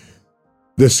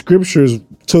the scriptures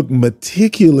took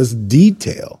meticulous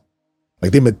detail,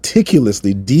 like they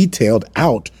meticulously detailed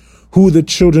out who the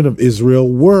children of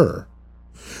Israel were,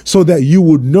 so that you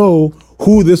would know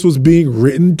who this was being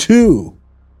written to.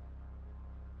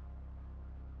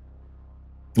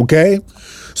 Okay?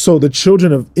 So the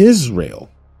children of Israel,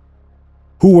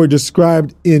 who were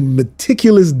described in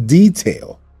meticulous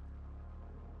detail,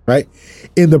 right?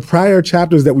 In the prior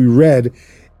chapters that we read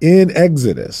in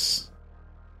Exodus,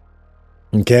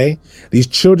 okay? These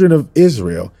children of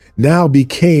Israel now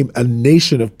became a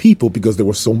nation of people because there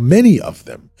were so many of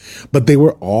them, but they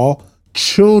were all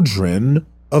children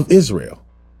of Israel.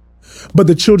 But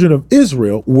the children of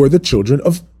Israel were the children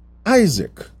of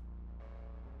Isaac.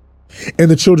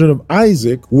 And the children of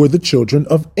Isaac were the children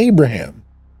of Abraham.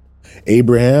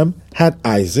 Abraham had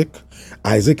Isaac.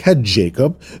 Isaac had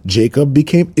Jacob. Jacob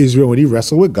became Israel when he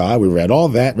wrestled with God. We read all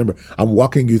that. Remember, I'm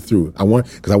walking you through. I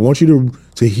want you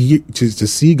to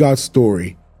see God's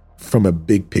story from a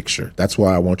big picture. That's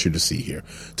why I want you to see here,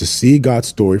 to see God's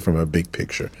story from a big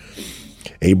picture.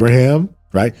 Abraham,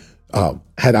 right,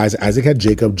 had Isaac. Isaac had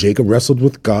Jacob. Jacob wrestled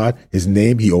with God.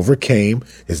 He overcame.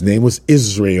 His name was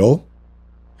Israel.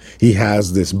 He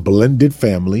has this blended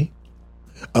family,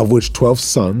 of which 12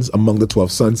 sons. Among the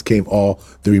 12 sons came all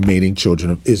the remaining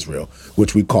children of Israel,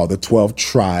 which we call the 12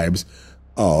 tribes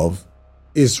of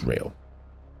Israel.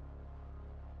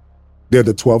 They're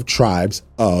the 12 tribes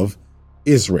of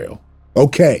Israel.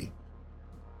 Okay.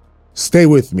 Stay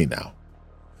with me now.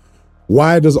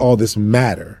 Why does all this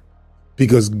matter?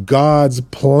 Because God's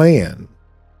plan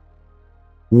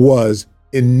was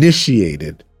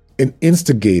initiated and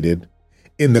instigated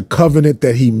in the covenant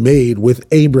that he made with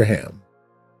Abraham.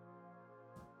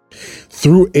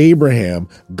 Through Abraham,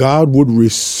 God would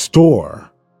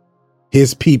restore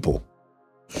his people.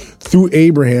 Through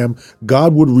Abraham,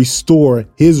 God would restore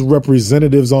his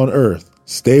representatives on earth.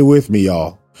 Stay with me,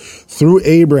 y'all. Through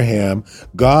Abraham,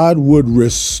 God would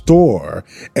restore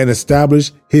and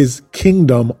establish his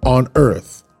kingdom on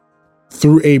earth.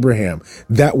 Through Abraham.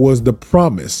 That was the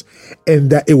promise. And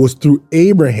that it was through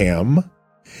Abraham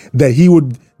that he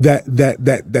would,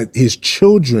 that his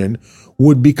children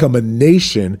would become a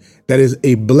nation that is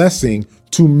a blessing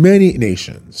to many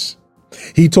nations.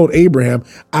 He told Abraham,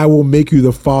 I will make you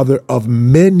the father of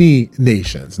many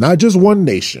nations, not just one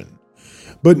nation,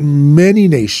 but many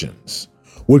nations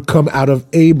would come out of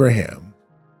Abraham.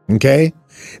 Okay.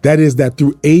 That is that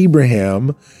through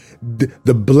Abraham,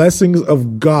 the blessings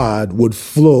of God would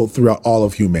flow throughout all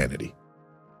of humanity.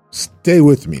 Stay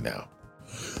with me now.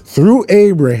 Through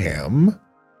Abraham,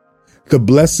 the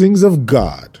blessings of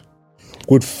God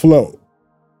would flow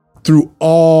through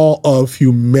all of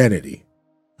humanity.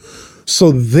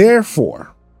 So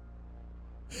therefore,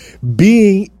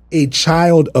 being a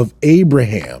child of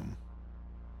Abraham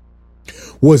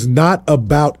was not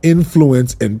about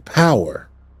influence and power,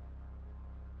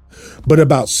 but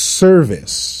about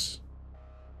service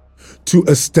to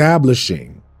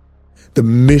establishing the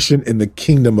mission and the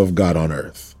kingdom of God on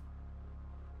earth.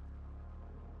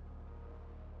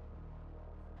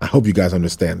 I hope you guys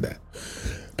understand that.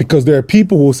 Because there are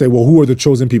people who will say, well, who are the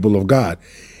chosen people of God?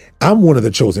 I'm one of the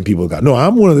chosen people of God. No,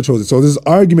 I'm one of the chosen. So there's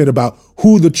argument about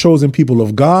who the chosen people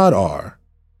of God are.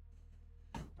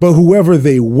 But whoever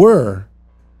they were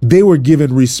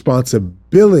given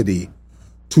responsibility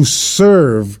to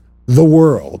serve the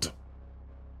world.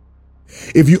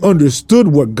 If you understood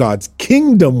what God's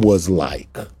kingdom was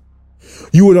like,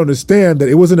 you would understand that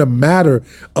it wasn't a matter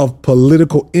of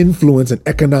political influence and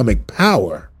economic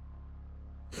power,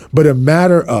 but a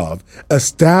matter of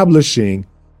establishing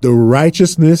the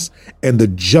righteousness and the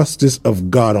justice of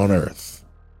God on earth.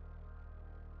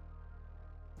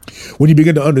 When you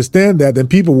begin to understand that, then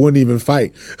people wouldn't even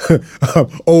fight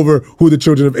over who the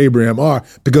children of Abraham are,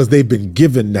 because they've been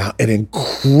given now an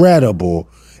incredible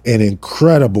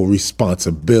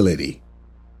responsibility.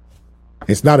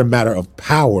 It's not a matter of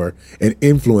power and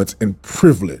influence and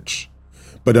privilege,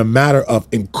 but a matter of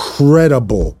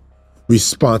incredible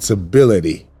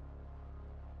responsibility.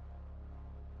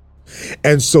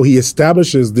 And so he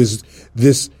establishes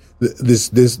this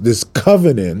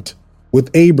covenant with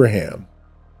Abraham.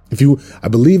 I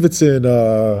believe it's in,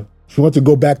 if you want to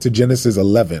go back to Genesis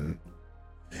 11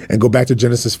 and go back to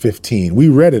Genesis 15, we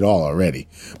read it all already,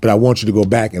 but I want you to go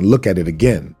back and look at it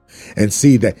again and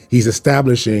see that he's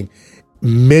establishing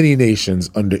many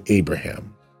nations under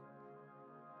Abraham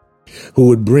who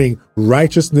would bring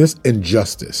righteousness and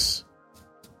justice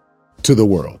to the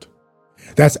world.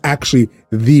 That's actually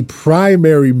the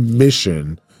primary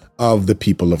mission of the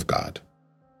people of God,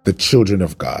 the children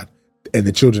of God, and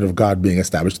the children of God being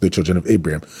established to the children of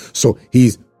Abraham. So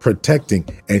he's protecting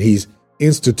and he's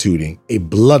instituting a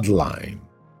bloodline.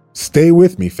 Stay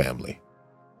with me, family.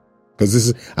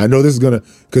 Because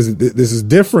this is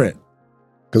different,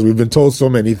 because we've been told so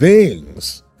many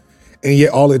things. And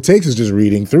yet all it takes is just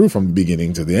reading through from the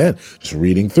beginning to the end, just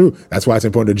reading through. That's why it's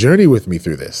important to journey with me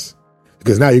through this.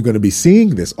 Because now you're going to be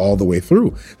seeing this all the way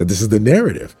through, that this is the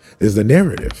narrative. This is the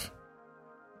narrative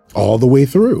all the way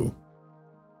through.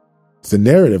 It's the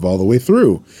narrative all the way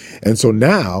through. And so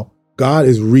now God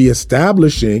is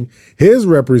reestablishing his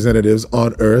representatives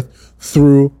on earth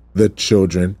through the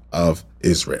children of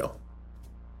Israel.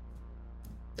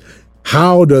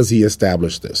 How does he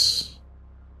establish this?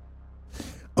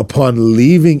 Upon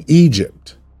leaving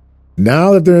Egypt,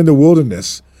 now that they're in the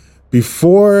wilderness,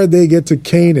 before they get to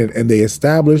Canaan and they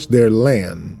establish their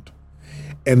land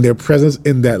and their presence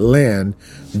in that land,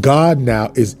 God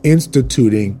now is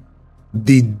instituting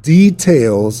the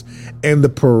details and the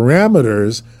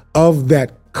parameters of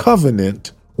that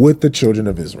covenant with the children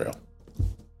of Israel.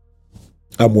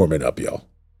 I'm warming up, y'all.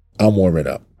 I'm warming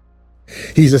up.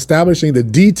 He's establishing the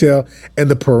detail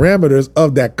and the parameters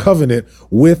of that covenant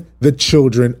with the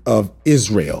children of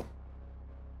Israel.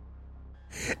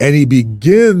 And he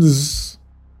begins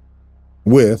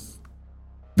with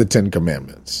the Ten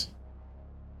Commandments.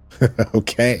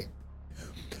 Okay.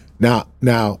 Now,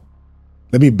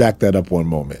 let me back that up one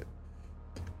moment.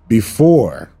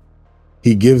 Before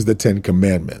he gives the Ten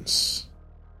Commandments,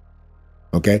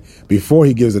 okay? Before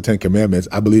he gives the Ten Commandments,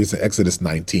 I believe it's in Exodus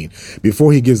 19.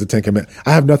 Before he gives the Ten Commandments,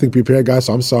 I have nothing prepared, guys,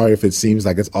 so I'm sorry if it seems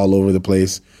like it's all over the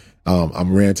place.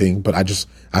 I'm ranting, but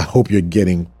I hope you're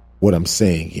getting what I'm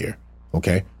saying here,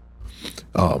 okay?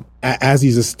 As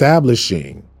he's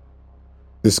establishing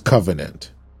this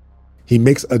covenant, he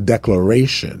makes a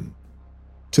declaration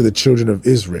to the children of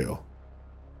Israel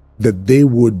that they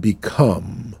would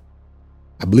become,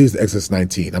 I believe it's Exodus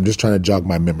 19. I'm just trying to jog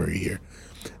my memory here.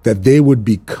 That they would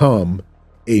become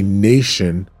a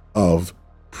nation of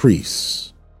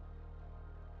priests.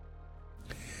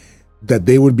 That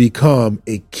they would become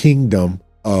a kingdom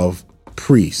of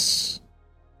priests.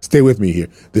 Stay with me here.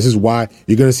 This is why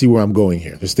you're going to see where I'm going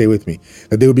here. Just stay with me.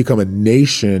 That they would become a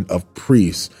nation of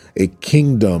priests, a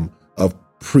kingdom of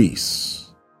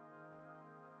priests.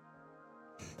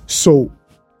 So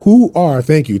who are,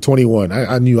 thank you, 21.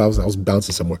 I knew I was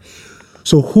bouncing somewhere.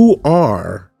 So who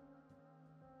are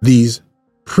these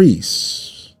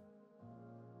priests?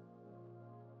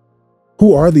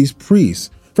 Who are these priests?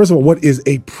 First of all, what is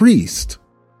a priest?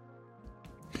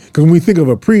 Because when we think of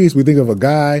a priest, we think of a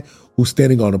guy who's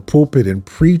standing on a pulpit and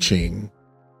preaching.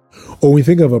 Or when we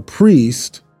think of a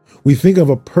priest, we think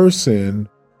of a person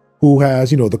who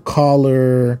has, the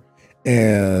collar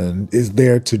and is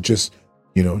there to just,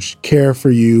 care for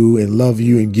you and love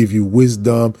you and give you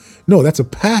wisdom. No, that's a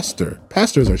pastor.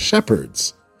 Pastors are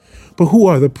shepherds. But who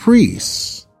are the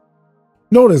priests?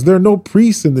 Notice there are no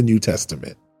priests in the New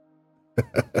Testament.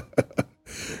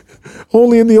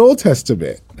 Only in the Old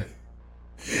Testament.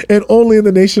 And only in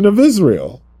the nation of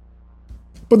Israel.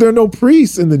 But there are no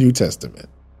priests in the New Testament.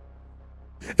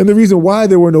 And the reason why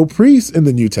there were no priests in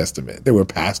the New Testament, there were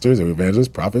pastors, there were evangelists,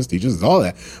 prophets, teachers, all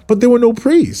that, but there were no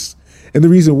priests. And the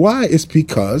reason why is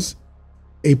because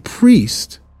a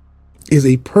priest is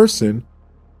a person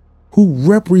who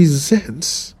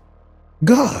represents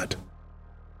God.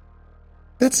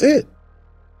 That's it.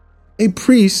 A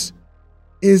priest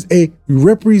is a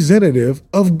representative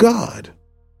of God.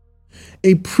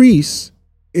 A priest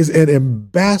is an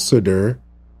ambassador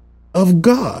of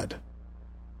God.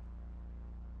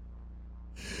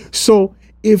 So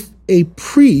if a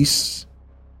priest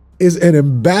is an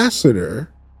ambassador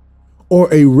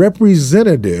or a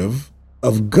representative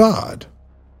of God,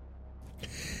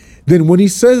 then when he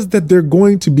says that they're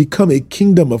going to become a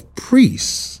kingdom of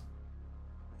priests,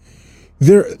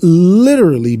 they're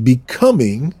literally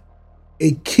becoming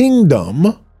a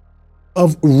kingdom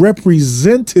of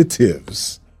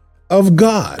representatives of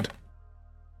God.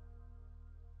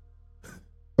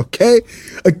 Okay?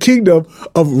 A kingdom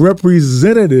of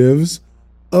representatives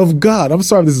of God. I'm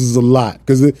sorry, this is a lot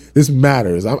because this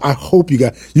matters. I hope you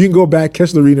can go back,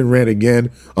 catch the read and rant again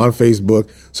on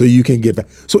Facebook so you can get back.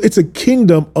 So it's a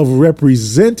kingdom of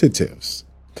representatives.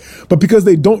 But because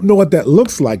they don't know what that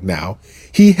looks like now,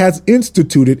 he has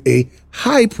instituted a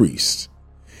high priest,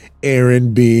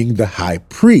 Aaron being the high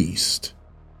priest,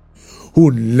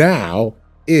 who now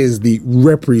is the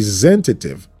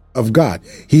representative of God.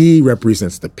 He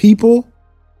represents the people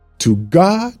to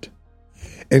God,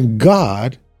 and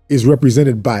God is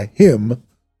represented by him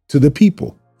to the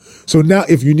people. So now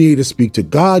if you needed to speak to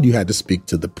God, you had to speak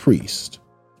to the priest.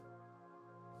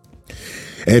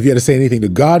 And if you had to say anything to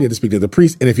God, you had to speak to the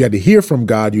priest. And if you had to hear from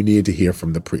God, you needed to hear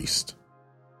from the priest.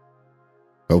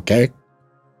 Okay?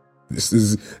 This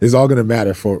is all going to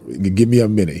matter give me a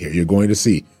minute here. You're going to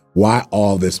see why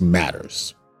all this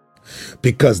matters.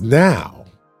 Because now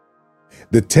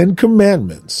the 10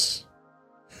 Commandments,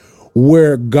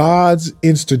 where God's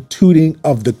instituting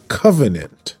of the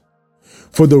covenant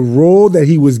for the role that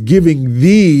he was giving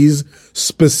these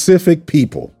specific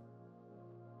people.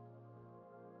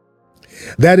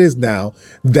 That is now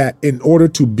that in order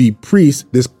to be priests,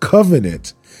 this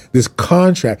covenant, this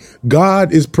contract,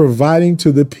 God is providing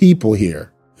to the people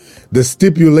here the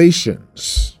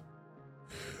stipulations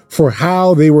for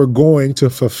how they were going to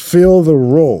fulfill the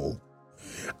role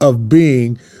of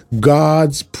being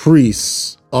God's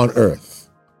priests on earth.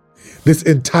 This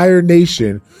entire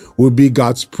nation would be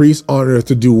God's priests on earth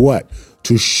to do what?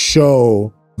 To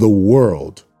show the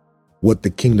world what the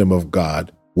kingdom of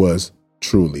God was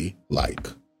truly like.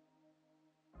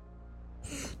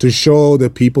 To show the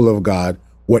people of God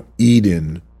what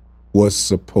Eden was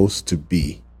supposed to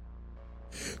be.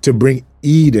 To bring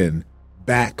Eden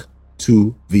back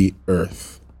to the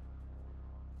earth.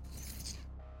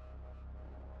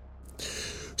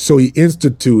 So he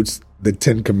institutes the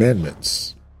 10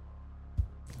 Commandments.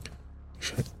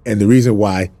 And the reason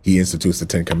why he institutes the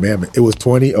 10 Commandments, it was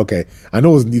 20. Okay. I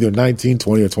know it was either 19,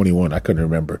 20, or 21. I couldn't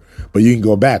remember, but you can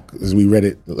go back as we read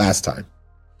it last time.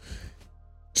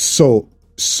 So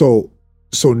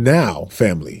now,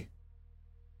 family,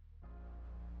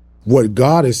 what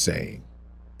God is saying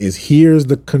is here's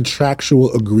the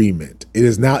contractual agreement. It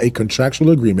is now a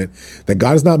contractual agreement that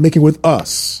God is not making with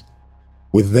us,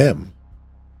 with them.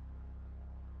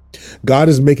 God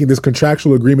is making this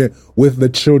contractual agreement with the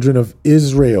children of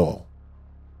Israel.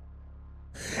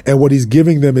 And what he's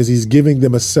giving them is he's giving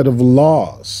them a set of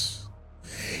laws.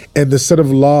 And the set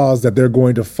of laws that they're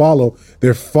going to follow,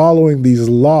 they're following these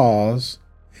laws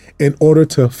in order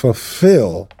to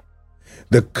fulfill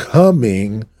the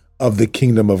coming of the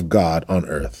kingdom of God on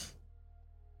earth.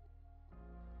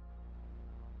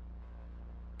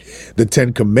 The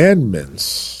 10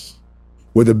 Commandments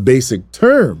were the basic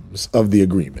terms of the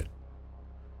agreement.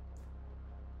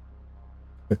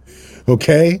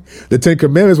 Okay? The 10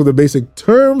 Commandments were the basic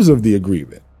terms of the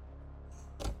agreement.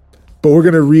 But we're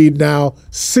going to read now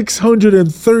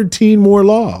 613 more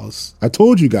laws. I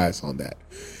told you guys on that.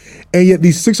 And yet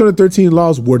these 613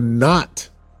 laws were not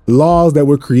laws that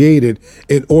were created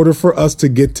in order for us to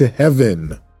get to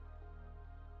heaven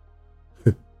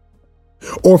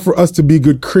or for us to be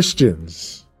good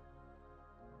Christians.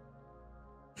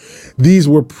 These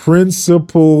were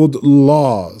principled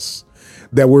laws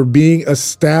that were being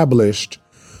established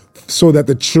so that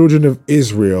the children of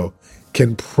Israel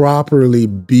can properly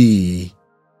be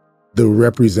the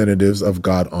representatives of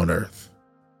God on earth.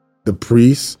 The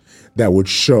priests that would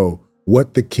show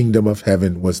what the kingdom of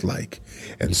heaven was like.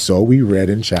 And so we read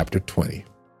in chapter 20.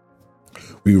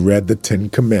 We read the 10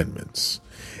 commandments.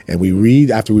 And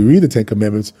after we read the 10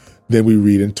 commandments, then we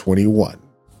read in 21.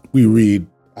 We read,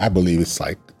 I believe it's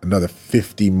like another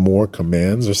 50 more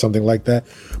commands or something like that.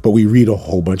 But we read a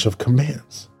whole bunch of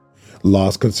commands.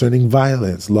 Laws concerning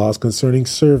violence, laws concerning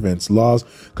servants,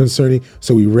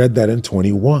 so we read that in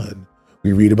 21.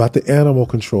 We read about the animal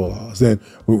control laws, then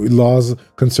laws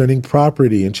concerning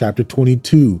property in chapter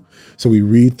 22. So we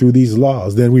read through these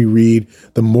laws. Then we read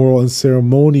the moral and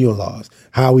ceremonial laws,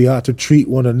 how we ought to treat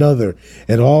one another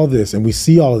and all this. And we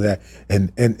see all of that.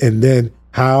 And then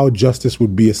how justice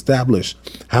would be established,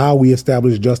 how we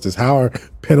establish justice, how are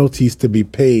penalties to be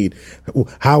paid,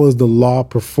 how is the law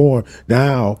performed.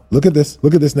 Now, look at this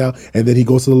now. And then he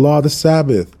goes to the law of the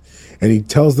Sabbath. And he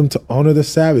tells them to honor the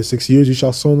Sabbath. 6 years you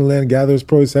shall sow in the land, gather its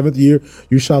produce. 7th year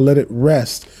you shall let it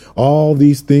rest. All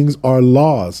these things are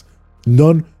laws. I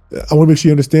want to make sure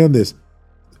you understand this.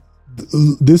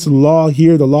 This law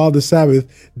here, the law of the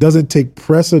Sabbath, doesn't take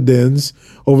precedence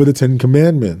over the 10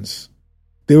 commandments.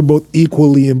 They were both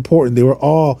equally important. They were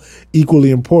all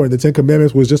equally important. The 10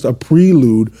 commandments was just a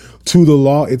prelude to the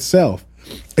law itself.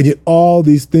 And yet all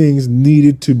these things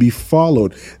needed to be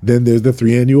followed. Then there's the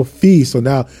 3 annual feasts. So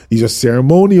now these are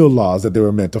ceremonial laws that they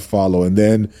were meant to follow. And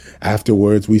then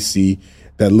afterwards, we see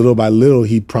that little by little,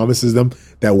 he promises them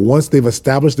that once they've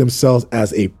established themselves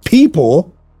as a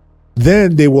people,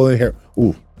 then they will inherit.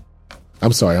 Ooh,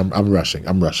 I'm sorry. I'm rushing.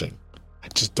 I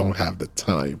just don't have the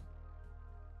time.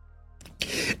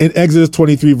 In Exodus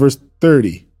 23, verse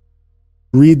 30,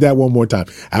 read that one more time.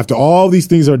 After all these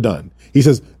things are done, he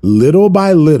says, little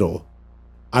by little,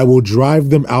 I will drive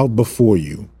them out before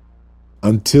you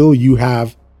until you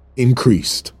have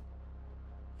increased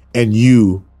and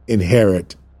you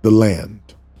inherit the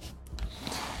land.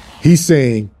 He's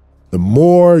saying the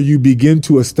more you begin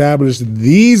to establish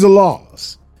these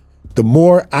laws, the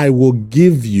more I will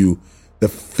give you the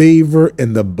favor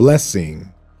and the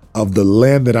blessing of the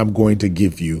land that I'm going to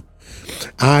give you.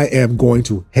 I am going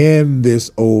to hand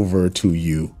this over to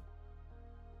you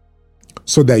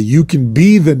so that you can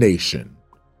be the nation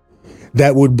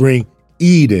that would bring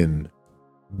Eden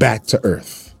back to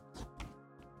earth.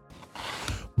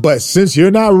 But since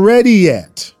you're not ready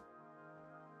yet,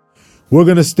 we're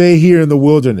going to stay here in the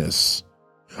wilderness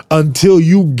until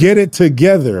you get it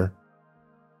together,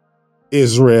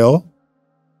 Israel.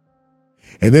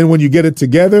 And then when you get it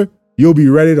together, you'll be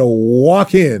ready to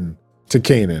walk in to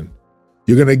Canaan.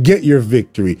 You're going to get your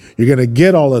victory. You're going to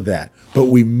get all of that. But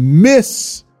we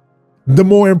miss the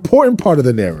more important part of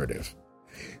the narrative,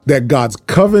 that God's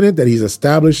covenant that he's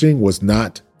establishing was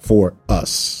not for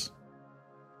us.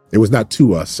 It was not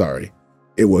to us, sorry.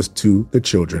 It was to the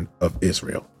children of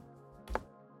Israel.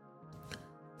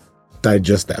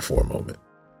 Digest that for a moment.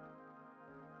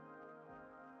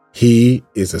 He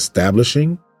is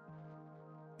establishing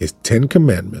his 10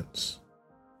 commandments,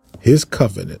 his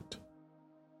covenant,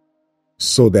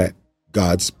 so that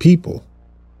God's people,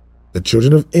 the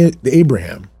children of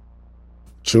Abraham,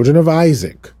 children of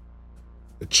Isaac,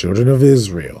 the children of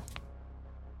Israel,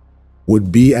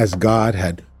 would be as God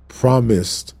had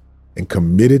promised and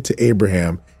committed to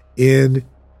Abraham in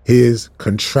his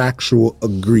contractual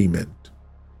agreement.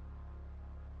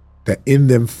 That in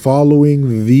them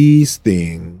following these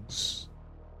things,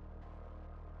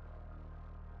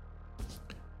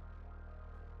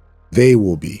 they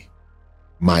will be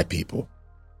my people.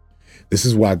 This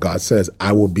is why God says,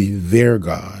 I will be their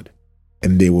God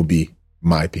and they will be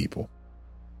my people.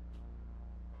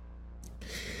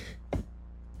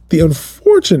 The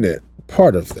unfortunate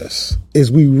part of this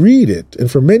is we read it, and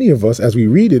for many of us, as we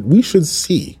read it, we should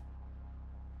see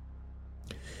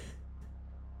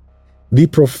the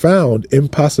profound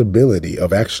impossibility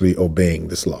of actually obeying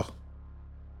this law.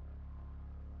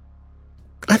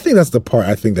 I think that's the part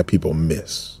I think that people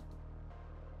miss.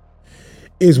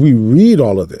 Is we read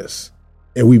all of this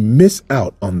and we miss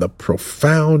out on the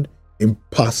profound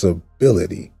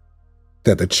impossibility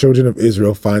that the children of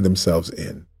Israel find themselves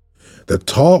in. The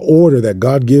tall order that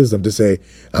God gives them to say,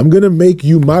 I'm going to make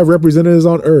you my representatives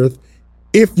on earth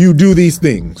if you do these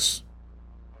things.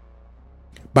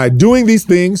 By doing these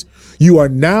things, you are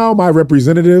now my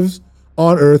representatives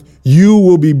on earth. You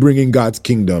will be bringing God's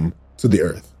kingdom to the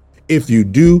earth if you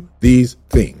do these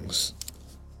things.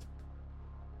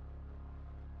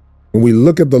 When we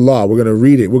look at the law, we're going to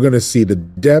read it. We're going to see the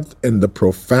depth and the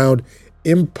profound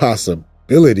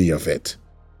impossibility of it.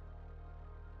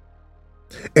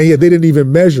 And yet they didn't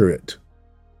even measure it.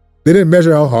 They didn't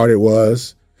measure how hard it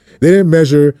was. They didn't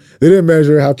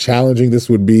measure how challenging this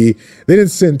would be. They didn't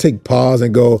sit and take pause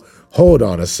and go, hold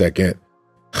on a second.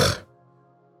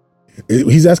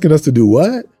 He's asking us to do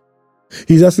what?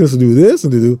 He's asking us to do this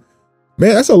and to do,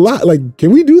 man, that's a lot. Like,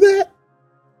 can we do that?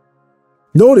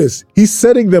 Notice he's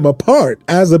setting them apart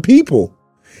as a people.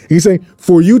 He's saying,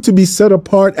 for you to be set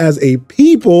apart as a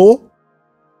people,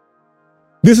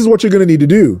 this is what you're going to need to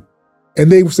do.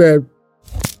 And they said,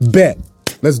 bet,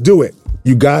 let's do it.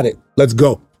 You got it. Let's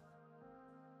go.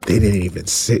 They didn't even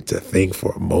sit to think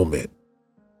for a moment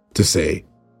to say,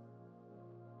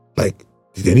 like,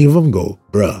 did any of them go,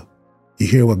 bruh, you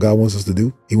hear what God wants us to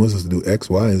do? He wants us to do X,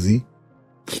 Y, and Z.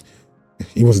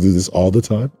 He wants to do this all the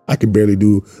time. I can barely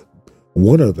do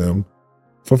one of them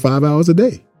for 5 hours a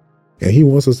day. And he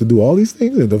wants us to do all these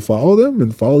things and to follow them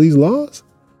and follow these laws.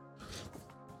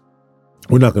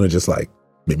 We're not going to just like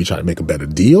maybe try to make a better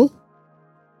deal.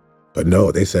 But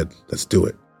no, they said, let's do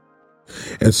it.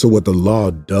 And so what the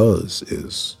law does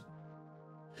is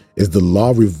the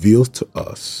law reveals to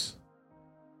us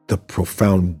the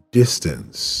profound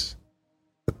distance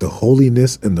that the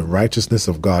holiness and the righteousness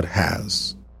of God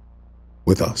has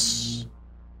with us.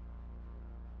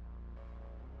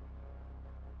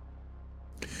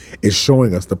 It's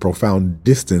showing us the profound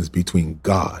distance between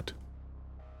God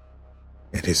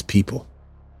and his people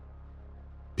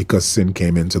because sin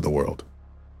came into the world.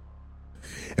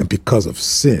 And because of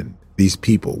sin, these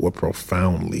people were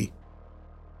profoundly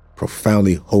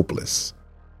hopeless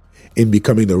in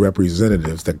becoming the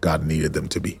representatives that God needed them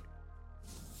to be.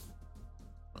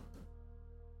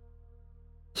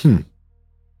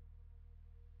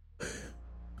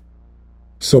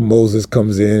 So Moses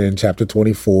comes in chapter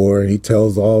 24 and he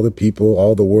tells all the people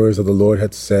all the words that the Lord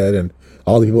had said, and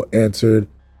all the people answered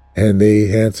and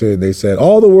they said,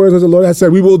 all the words that the Lord had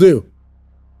said, we will do.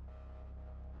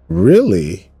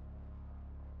 Really?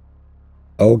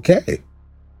 Okay.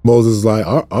 Moses is like,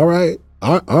 all right,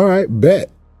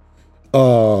 bet.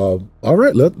 All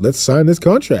right, let's sign this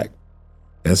contract.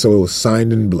 And so it was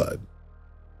signed in blood.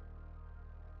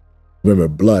 Remember,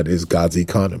 blood is God's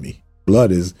economy.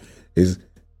 Blood is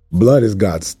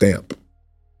God's stamp.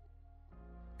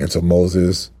 And so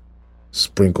Moses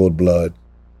sprinkled blood,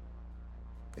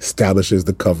 establishes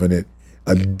the covenant,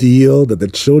 a deal that the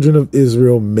children of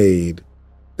Israel made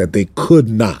that they could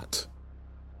not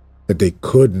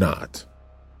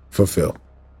fulfill.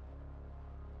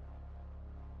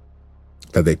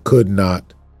 That they could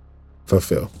not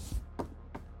fulfill.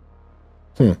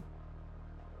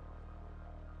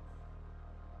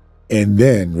 And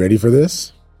then, ready for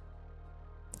this?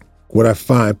 What I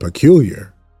find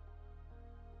peculiar,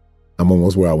 I'm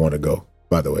almost where I want to go,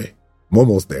 by the way. I'm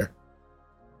almost there.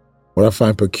 What I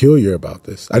find peculiar about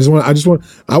this, I want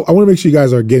to make sure you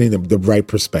guys are getting the right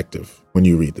perspective when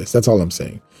you read this. That's all I'm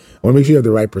saying. I want to make sure you have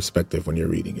the right perspective when you're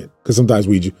reading it. Because sometimes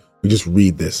we just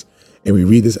read this, and we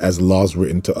read this as laws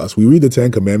written to us. We read the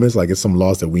Ten Commandments like it's some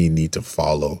laws that we need to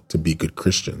follow to be good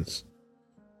Christians.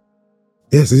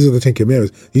 Yes, these are the Ten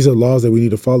Commandments. These are laws that we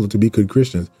need to follow to be good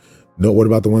Christians. No, what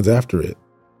about the ones after it?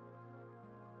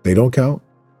 They don't count?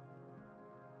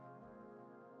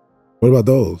 What about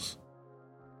those?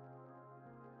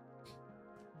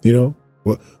 You know,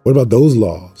 what about those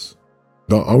laws?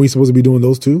 Aren't we supposed to be doing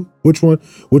those too? Which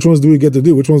ones do we get to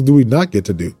do? Which ones do we not get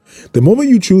to do? The moment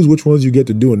you choose which ones you get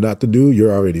to do and not to do,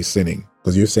 you're already sinning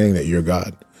because you're saying that you're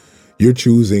God. You're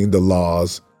choosing the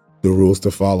laws, the rules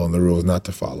to follow and the rules not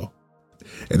to follow.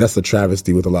 And that's the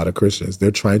travesty with a lot of Christians.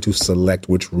 They're trying to select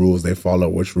which rules they follow,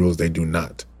 which rules they do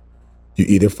not. You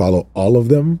either follow all of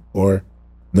them or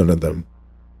none of them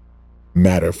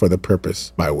matter for the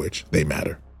purpose by which they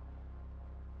matter.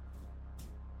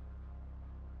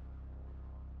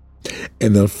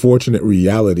 And the unfortunate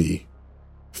reality,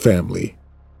 family,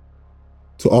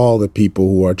 to all the people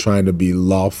who are trying to be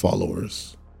law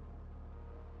followers,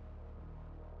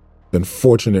 the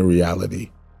unfortunate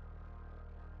reality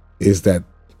is that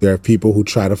there are people who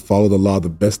try to follow the law the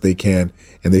best they can,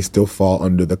 and they still fall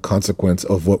under the consequence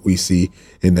of what we see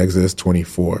in Exodus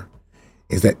 24,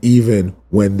 is that even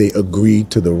when they agreed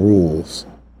to the rules,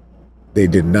 they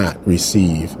did not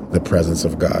receive the presence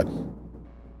of God.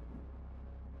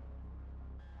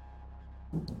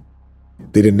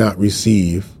 They did not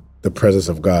receive the presence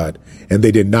of God, and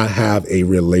they did not have a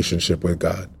relationship with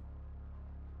God.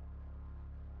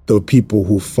 The people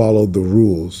who followed the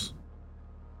rules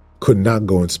could not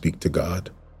go and speak to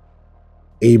God.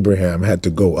 Abraham had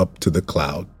to go up to the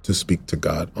cloud to speak to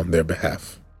God on their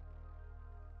behalf.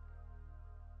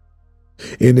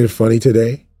 Isn't it funny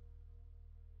today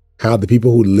how the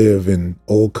people who live in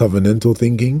old covenantal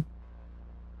thinking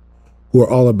who are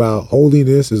all about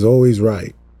holiness is always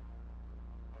right,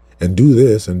 and do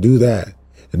this and do that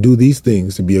and do these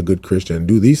things to be a good Christian, and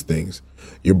do these things.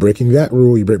 You're breaking that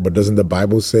rule. But doesn't the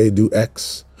Bible say do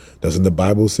X? Doesn't the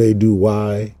Bible say do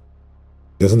Y?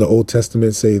 Doesn't the Old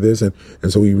Testament say this? And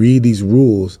so we read these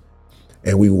rules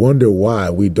and we wonder why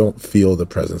we don't feel the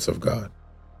presence of God.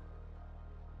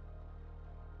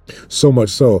 So much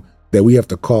so that we have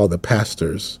to call the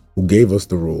pastors who gave us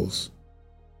the rules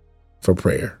for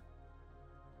prayer.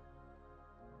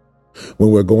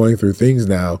 When we're going through things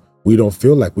now, we don't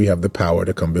feel like we have the power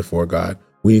to come before God.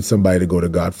 We need somebody to go to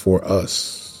God for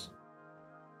us.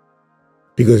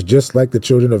 Because just like the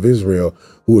children of Israel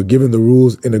who were given the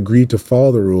rules and agreed to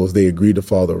follow the rules, they agreed to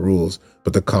follow the rules.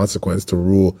 But the consequence to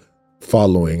rule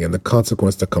following and the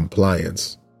consequence to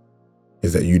compliance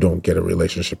is that you don't get a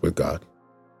relationship with God.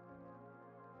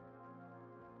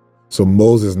 So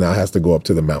Moses now has to go up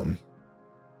to the mountain.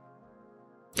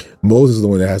 Moses is the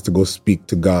one that has to go speak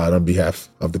to God on behalf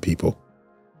of the people.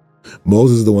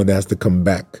 Moses is the one that has to come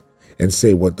back and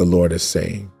say what the Lord is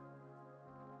saying.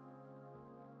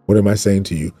 What am I saying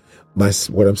to you?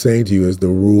 What I'm saying to you is the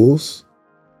rules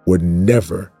were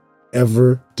never,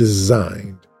 ever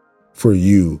designed for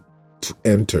you to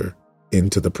enter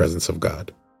into the presence of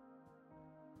God.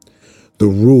 The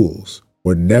rules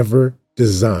were never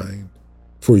designed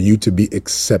for you to be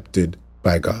accepted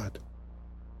by God.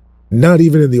 Not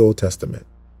even in the Old Testament.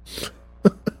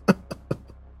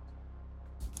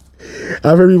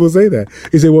 I've heard people say that.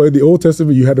 They say, well, in the Old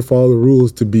Testament, you had to follow the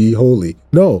rules to be holy.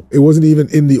 No, it wasn't even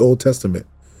in the Old Testament.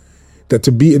 That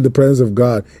to be in the presence of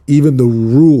God, even the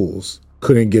rules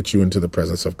couldn't get you into the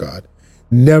presence of God.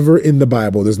 Never in the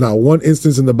Bible. There's not one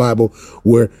instance in the Bible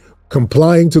where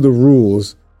complying to the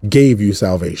rules gave you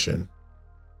salvation.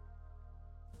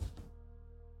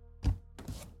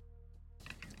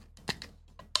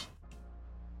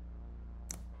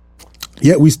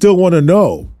 Yet we still want to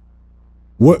know,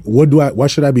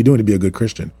 what should I be doing to be a good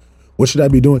Christian? What should I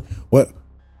be doing? What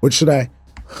should I,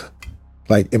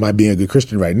 like, am I being a good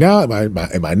Christian right now? Am I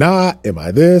not? Am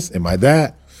I this? Am I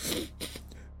that?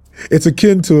 It's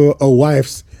akin to a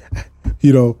wife's,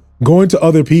 going to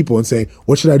other people and saying,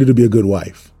 what should I do to be a good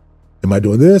wife? Am I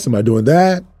doing this? Am I doing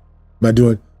that?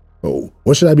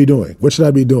 What should I be doing? What should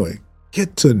I be doing?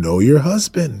 Get to know your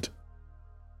husband.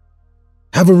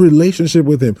 Have a relationship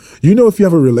with him. If you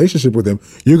have a relationship with him,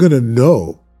 you're going to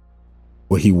know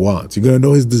what he wants. You're going to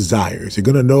know his desires. You're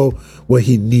going to know what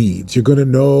he needs. You're going to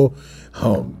know,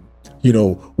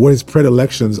 what his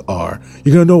predilections are.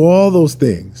 You're going to know all those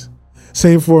things.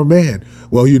 Same for a man.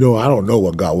 Well, I don't know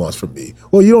what God wants from me.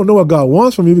 Well, you don't know what God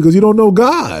wants from you because you don't know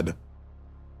God.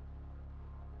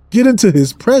 Get into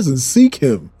his presence. Seek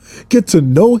him. Get to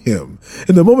know him.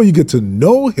 And the moment you get to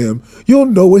know him, you'll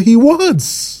know what he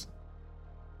wants.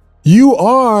 You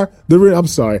are I'm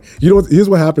sorry. Here's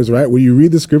what happens, right? When you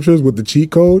read the scriptures with the cheat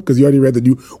code, because we already read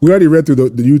through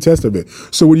the New Testament.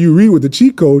 So when you read with the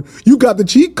cheat code, you got the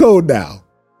cheat code now.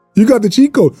 You got the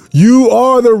cheat code. You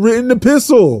are the written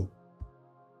epistle.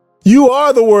 You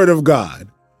are the word of God.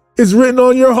 It's written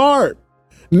on your heart,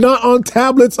 not on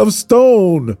tablets of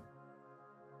stone.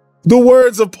 The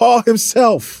words of Paul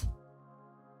himself.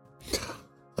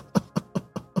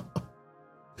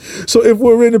 So if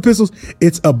we're written epistles,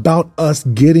 it's about us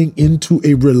getting into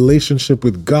a relationship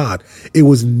with God. It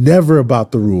was never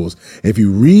about the rules. If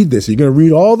you read this, you're going to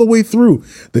read all the way through.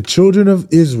 The children of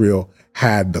Israel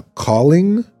had the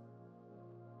calling,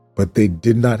 but they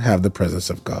did not have the presence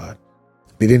of God.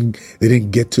 They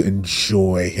didn't get to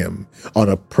enjoy him on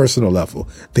a personal level.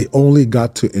 They only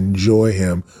got to enjoy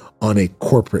him on a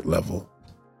corporate level.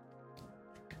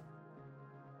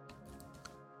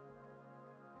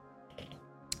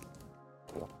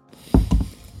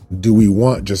 Do we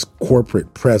want just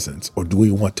corporate presence, or do we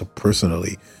want to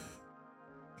personally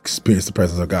experience the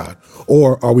presence of God?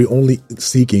 Or are we only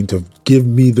seeking to give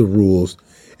me the rules?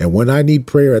 And when I need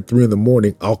prayer at 3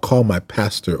 a.m, I'll call my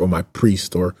pastor or my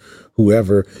priest or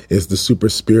whoever is the super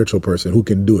spiritual person who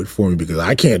can do it for me because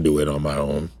I can't do it on my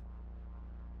own.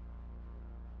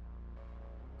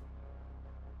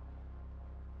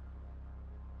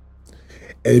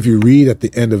 And if you read at the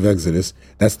end of Exodus,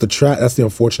 that's the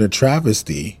unfortunate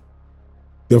travesty.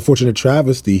 The unfortunate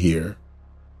travesty here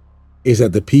is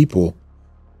that the people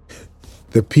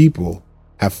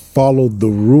have followed the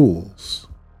rules.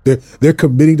 They're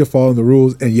committing to following the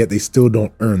rules, and yet they still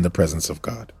don't earn the presence of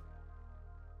God.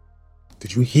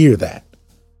 Did you hear that?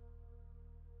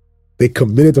 They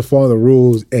committed to following the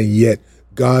rules, and yet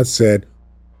God said,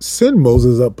 Send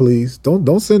Moses up, please.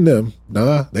 Don't send them.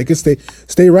 Nah, they can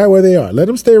stay right where they are. Let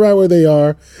them stay right where they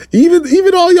are.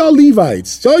 Even all y'all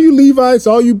Levites, all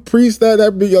you priests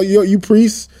you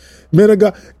priests, men of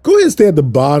God, go ahead and stay at the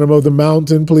bottom of the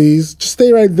mountain, please. Just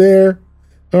stay right there.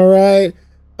 All right.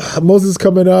 Moses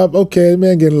coming up. Okay,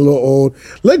 man, getting a little old.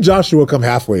 Let Joshua come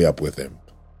halfway up with him.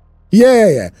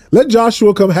 Yeah. Let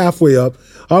Joshua come halfway up.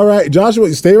 All right,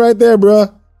 Joshua, stay right there,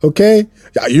 bruh. Okay?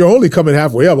 You're only coming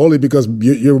halfway up only because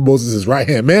you're Moses'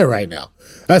 right-hand man right now.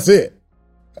 That's it.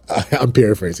 I'm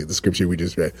paraphrasing the scripture we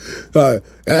just read.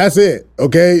 That's it.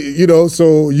 Okay?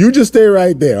 So you just stay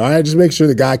right there. All right? Just make sure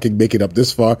the guy can make it up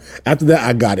this far. After that,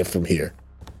 I got it from here.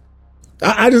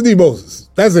 I just need Moses.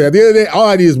 That's it. At the end of the day, all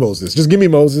I need is Moses. Just give me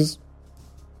Moses.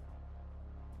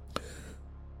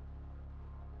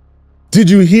 Did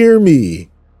you hear me?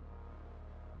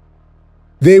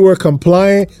 They were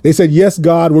compliant. They said, yes,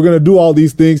 God, we're going to do all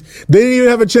these things. They didn't even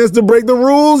have a chance to break the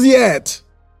rules yet.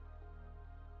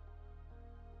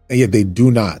 And yet they do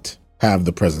not have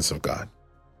the presence of God.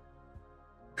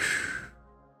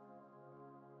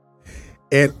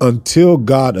 And until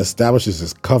God establishes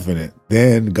his covenant,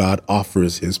 then God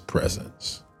offers his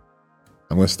presence.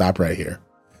 I'm going to stop right here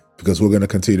because we're going to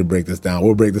continue to break this down.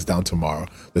 We'll break this down tomorrow.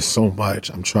 There's so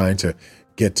much I'm trying to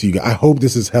get to you guys. I hope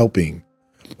this is helping.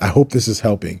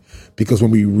 Because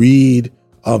when we read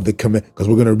of the command, because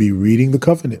we're going to be reading the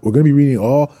covenant, we're going to be reading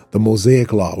all the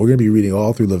Mosaic law. We're going to be reading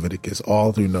all through Leviticus,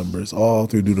 all through Numbers, all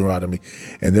through Deuteronomy.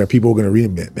 And there are people who are going to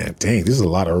read them. Man, dang, this is a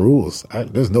lot of rules.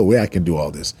 There's no way I can do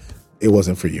all this. It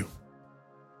wasn't for you.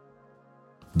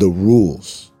 The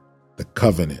rules, the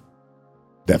covenant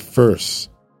that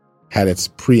first had its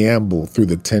preamble through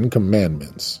the 10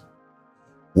 Commandments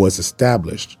was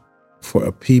established for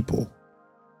a people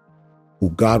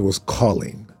who God was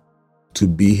calling to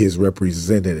be his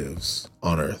representatives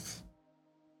on earth.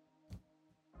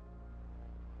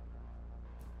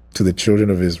 To the children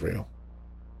of Israel.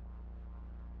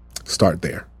 Start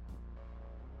there.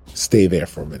 Stay there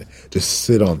for a minute. Just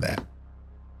sit on that.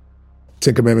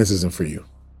 10 Commandments isn't for you.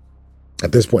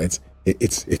 At this point,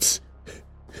 it's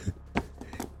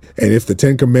and if the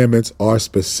 10 Commandments are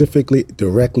specifically,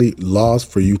 directly laws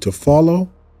for you to follow,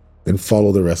 then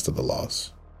follow the rest of the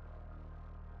laws.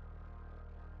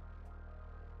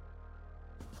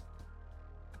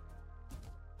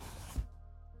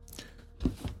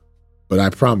 But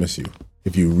I promise you,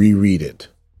 if you reread it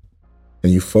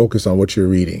and you focus on what you're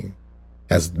reading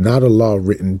as not a law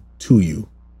written to you,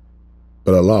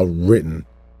 but a law written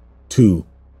to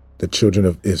the children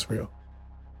of Israel,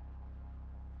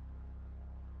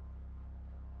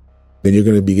 then you're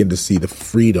going to begin to see the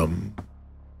freedom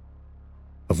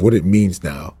of what it means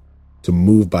now to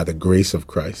move by the grace of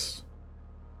Christ,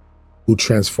 who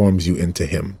transforms you into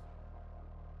him.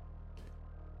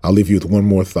 I'll leave you with one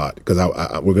more thought because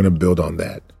we're going to build on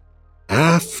that.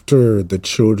 After the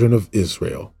children of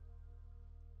Israel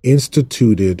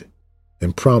instituted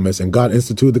and promised, and God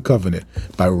instituted the covenant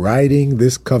by writing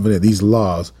this covenant, these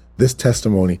laws, this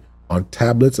testimony on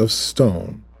tablets of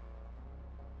stone.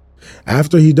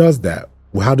 After he does that,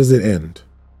 how does it end?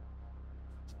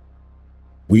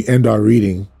 We end our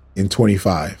reading in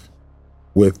 25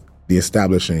 with the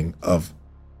establishing of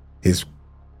his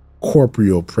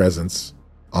corporeal presence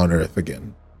on earth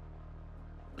again.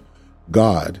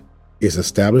 God is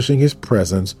establishing his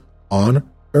presence on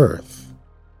earth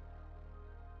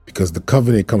because the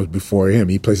covenant comes before him.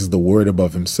 He places the word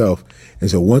above himself. And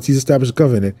so once he's established a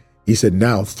covenant, he said,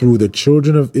 now through the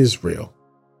children of Israel,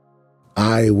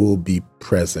 I will be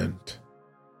present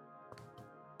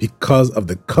because of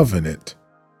the covenant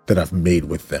that I've made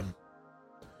with them.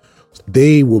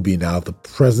 They will be now the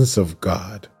presence of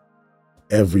God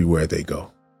everywhere they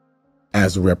go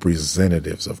as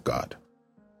representatives of God.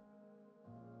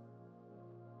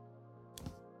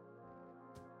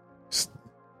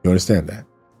 You understand that?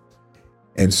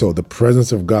 And so the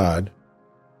presence of God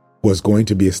was going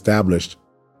to be established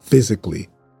physically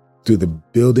through the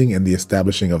building and the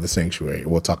establishing of the sanctuary.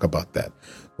 We'll talk about that.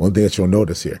 One thing that you'll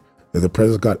notice here, that the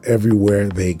presence of God everywhere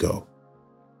they go.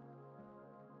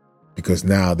 Because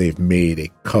now they've made a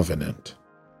covenant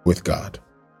with God.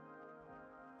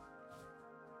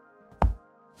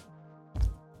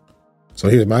 So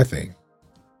here's my thing.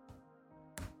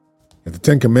 If the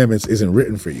 10 Commandments isn't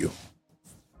written for you,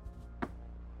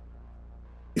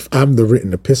 if I'm the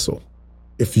written epistle,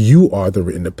 if you are the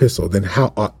written epistle, then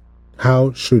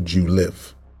how should you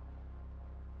live?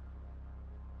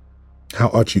 How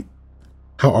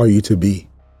are you to be?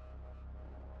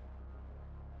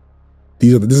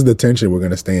 This is the tension we're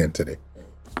going to stay in today.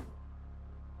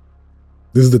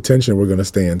 This is the tension we're going to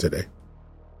stay in today.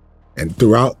 And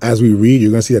throughout, as we read,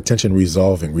 you're going to see that tension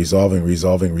resolving,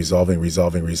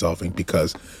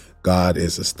 because God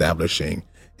is establishing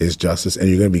his justice, and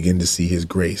you're going to begin to see his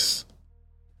grace.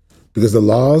 Because the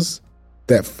laws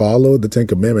that followed the Ten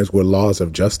Commandments were laws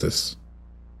of justice.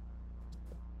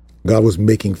 God was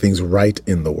making things right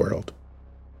in the world.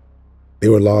 They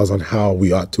were laws on how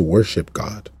we ought to worship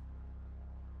God.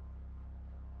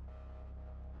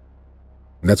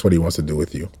 And that's what he wants to do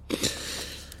with you.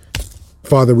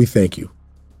 Father, we thank you,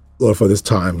 Lord, for this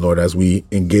time, Lord, as we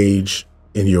engage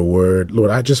in your word.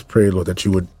 Lord, I just pray, Lord, that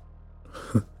you would,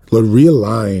 Lord,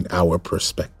 realign our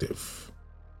perspective.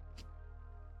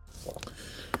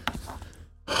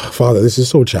 Father, this is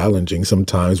so challenging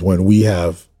sometimes when we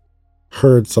have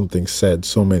heard something said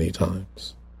so many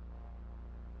times,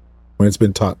 when it's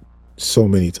been taught so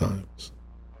many times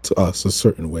to us a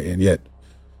certain way. And yet,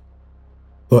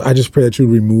 Lord, I just pray that you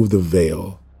remove the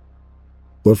veil,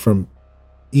 Lord, from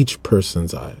each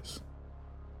person's eyes.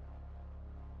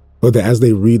 Lord, that as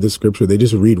they read the scripture, they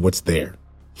just read what's there.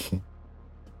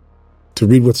 To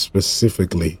read what's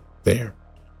specifically there.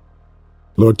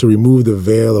 Lord, to remove the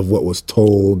veil of what was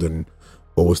told and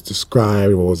what was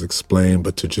described, what was explained,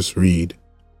 but to just read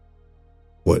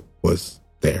what was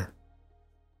there.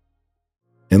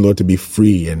 And Lord, to be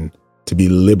free and to be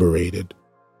liberated.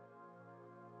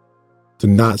 To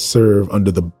not serve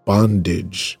under the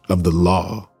bondage of the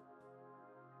law,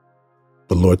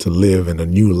 but Lord, to live in a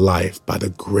new life by the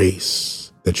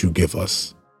grace that you give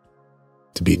us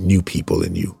to be new people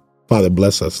in you. Father,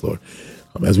 bless us, Lord,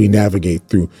 as we navigate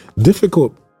through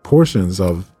difficult portions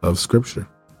of Scripture.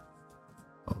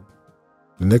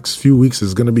 The next few weeks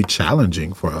is going to be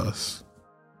challenging for us.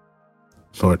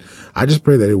 Lord, I just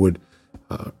pray that it would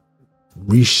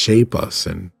reshape us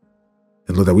and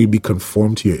Lord, that we be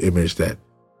conformed to your image, that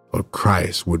Lord,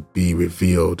 Christ would be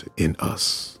revealed in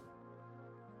us.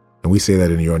 And we say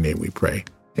that in your name we pray.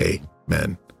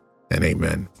 Amen and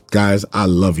amen. Guys, I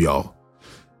love y'all.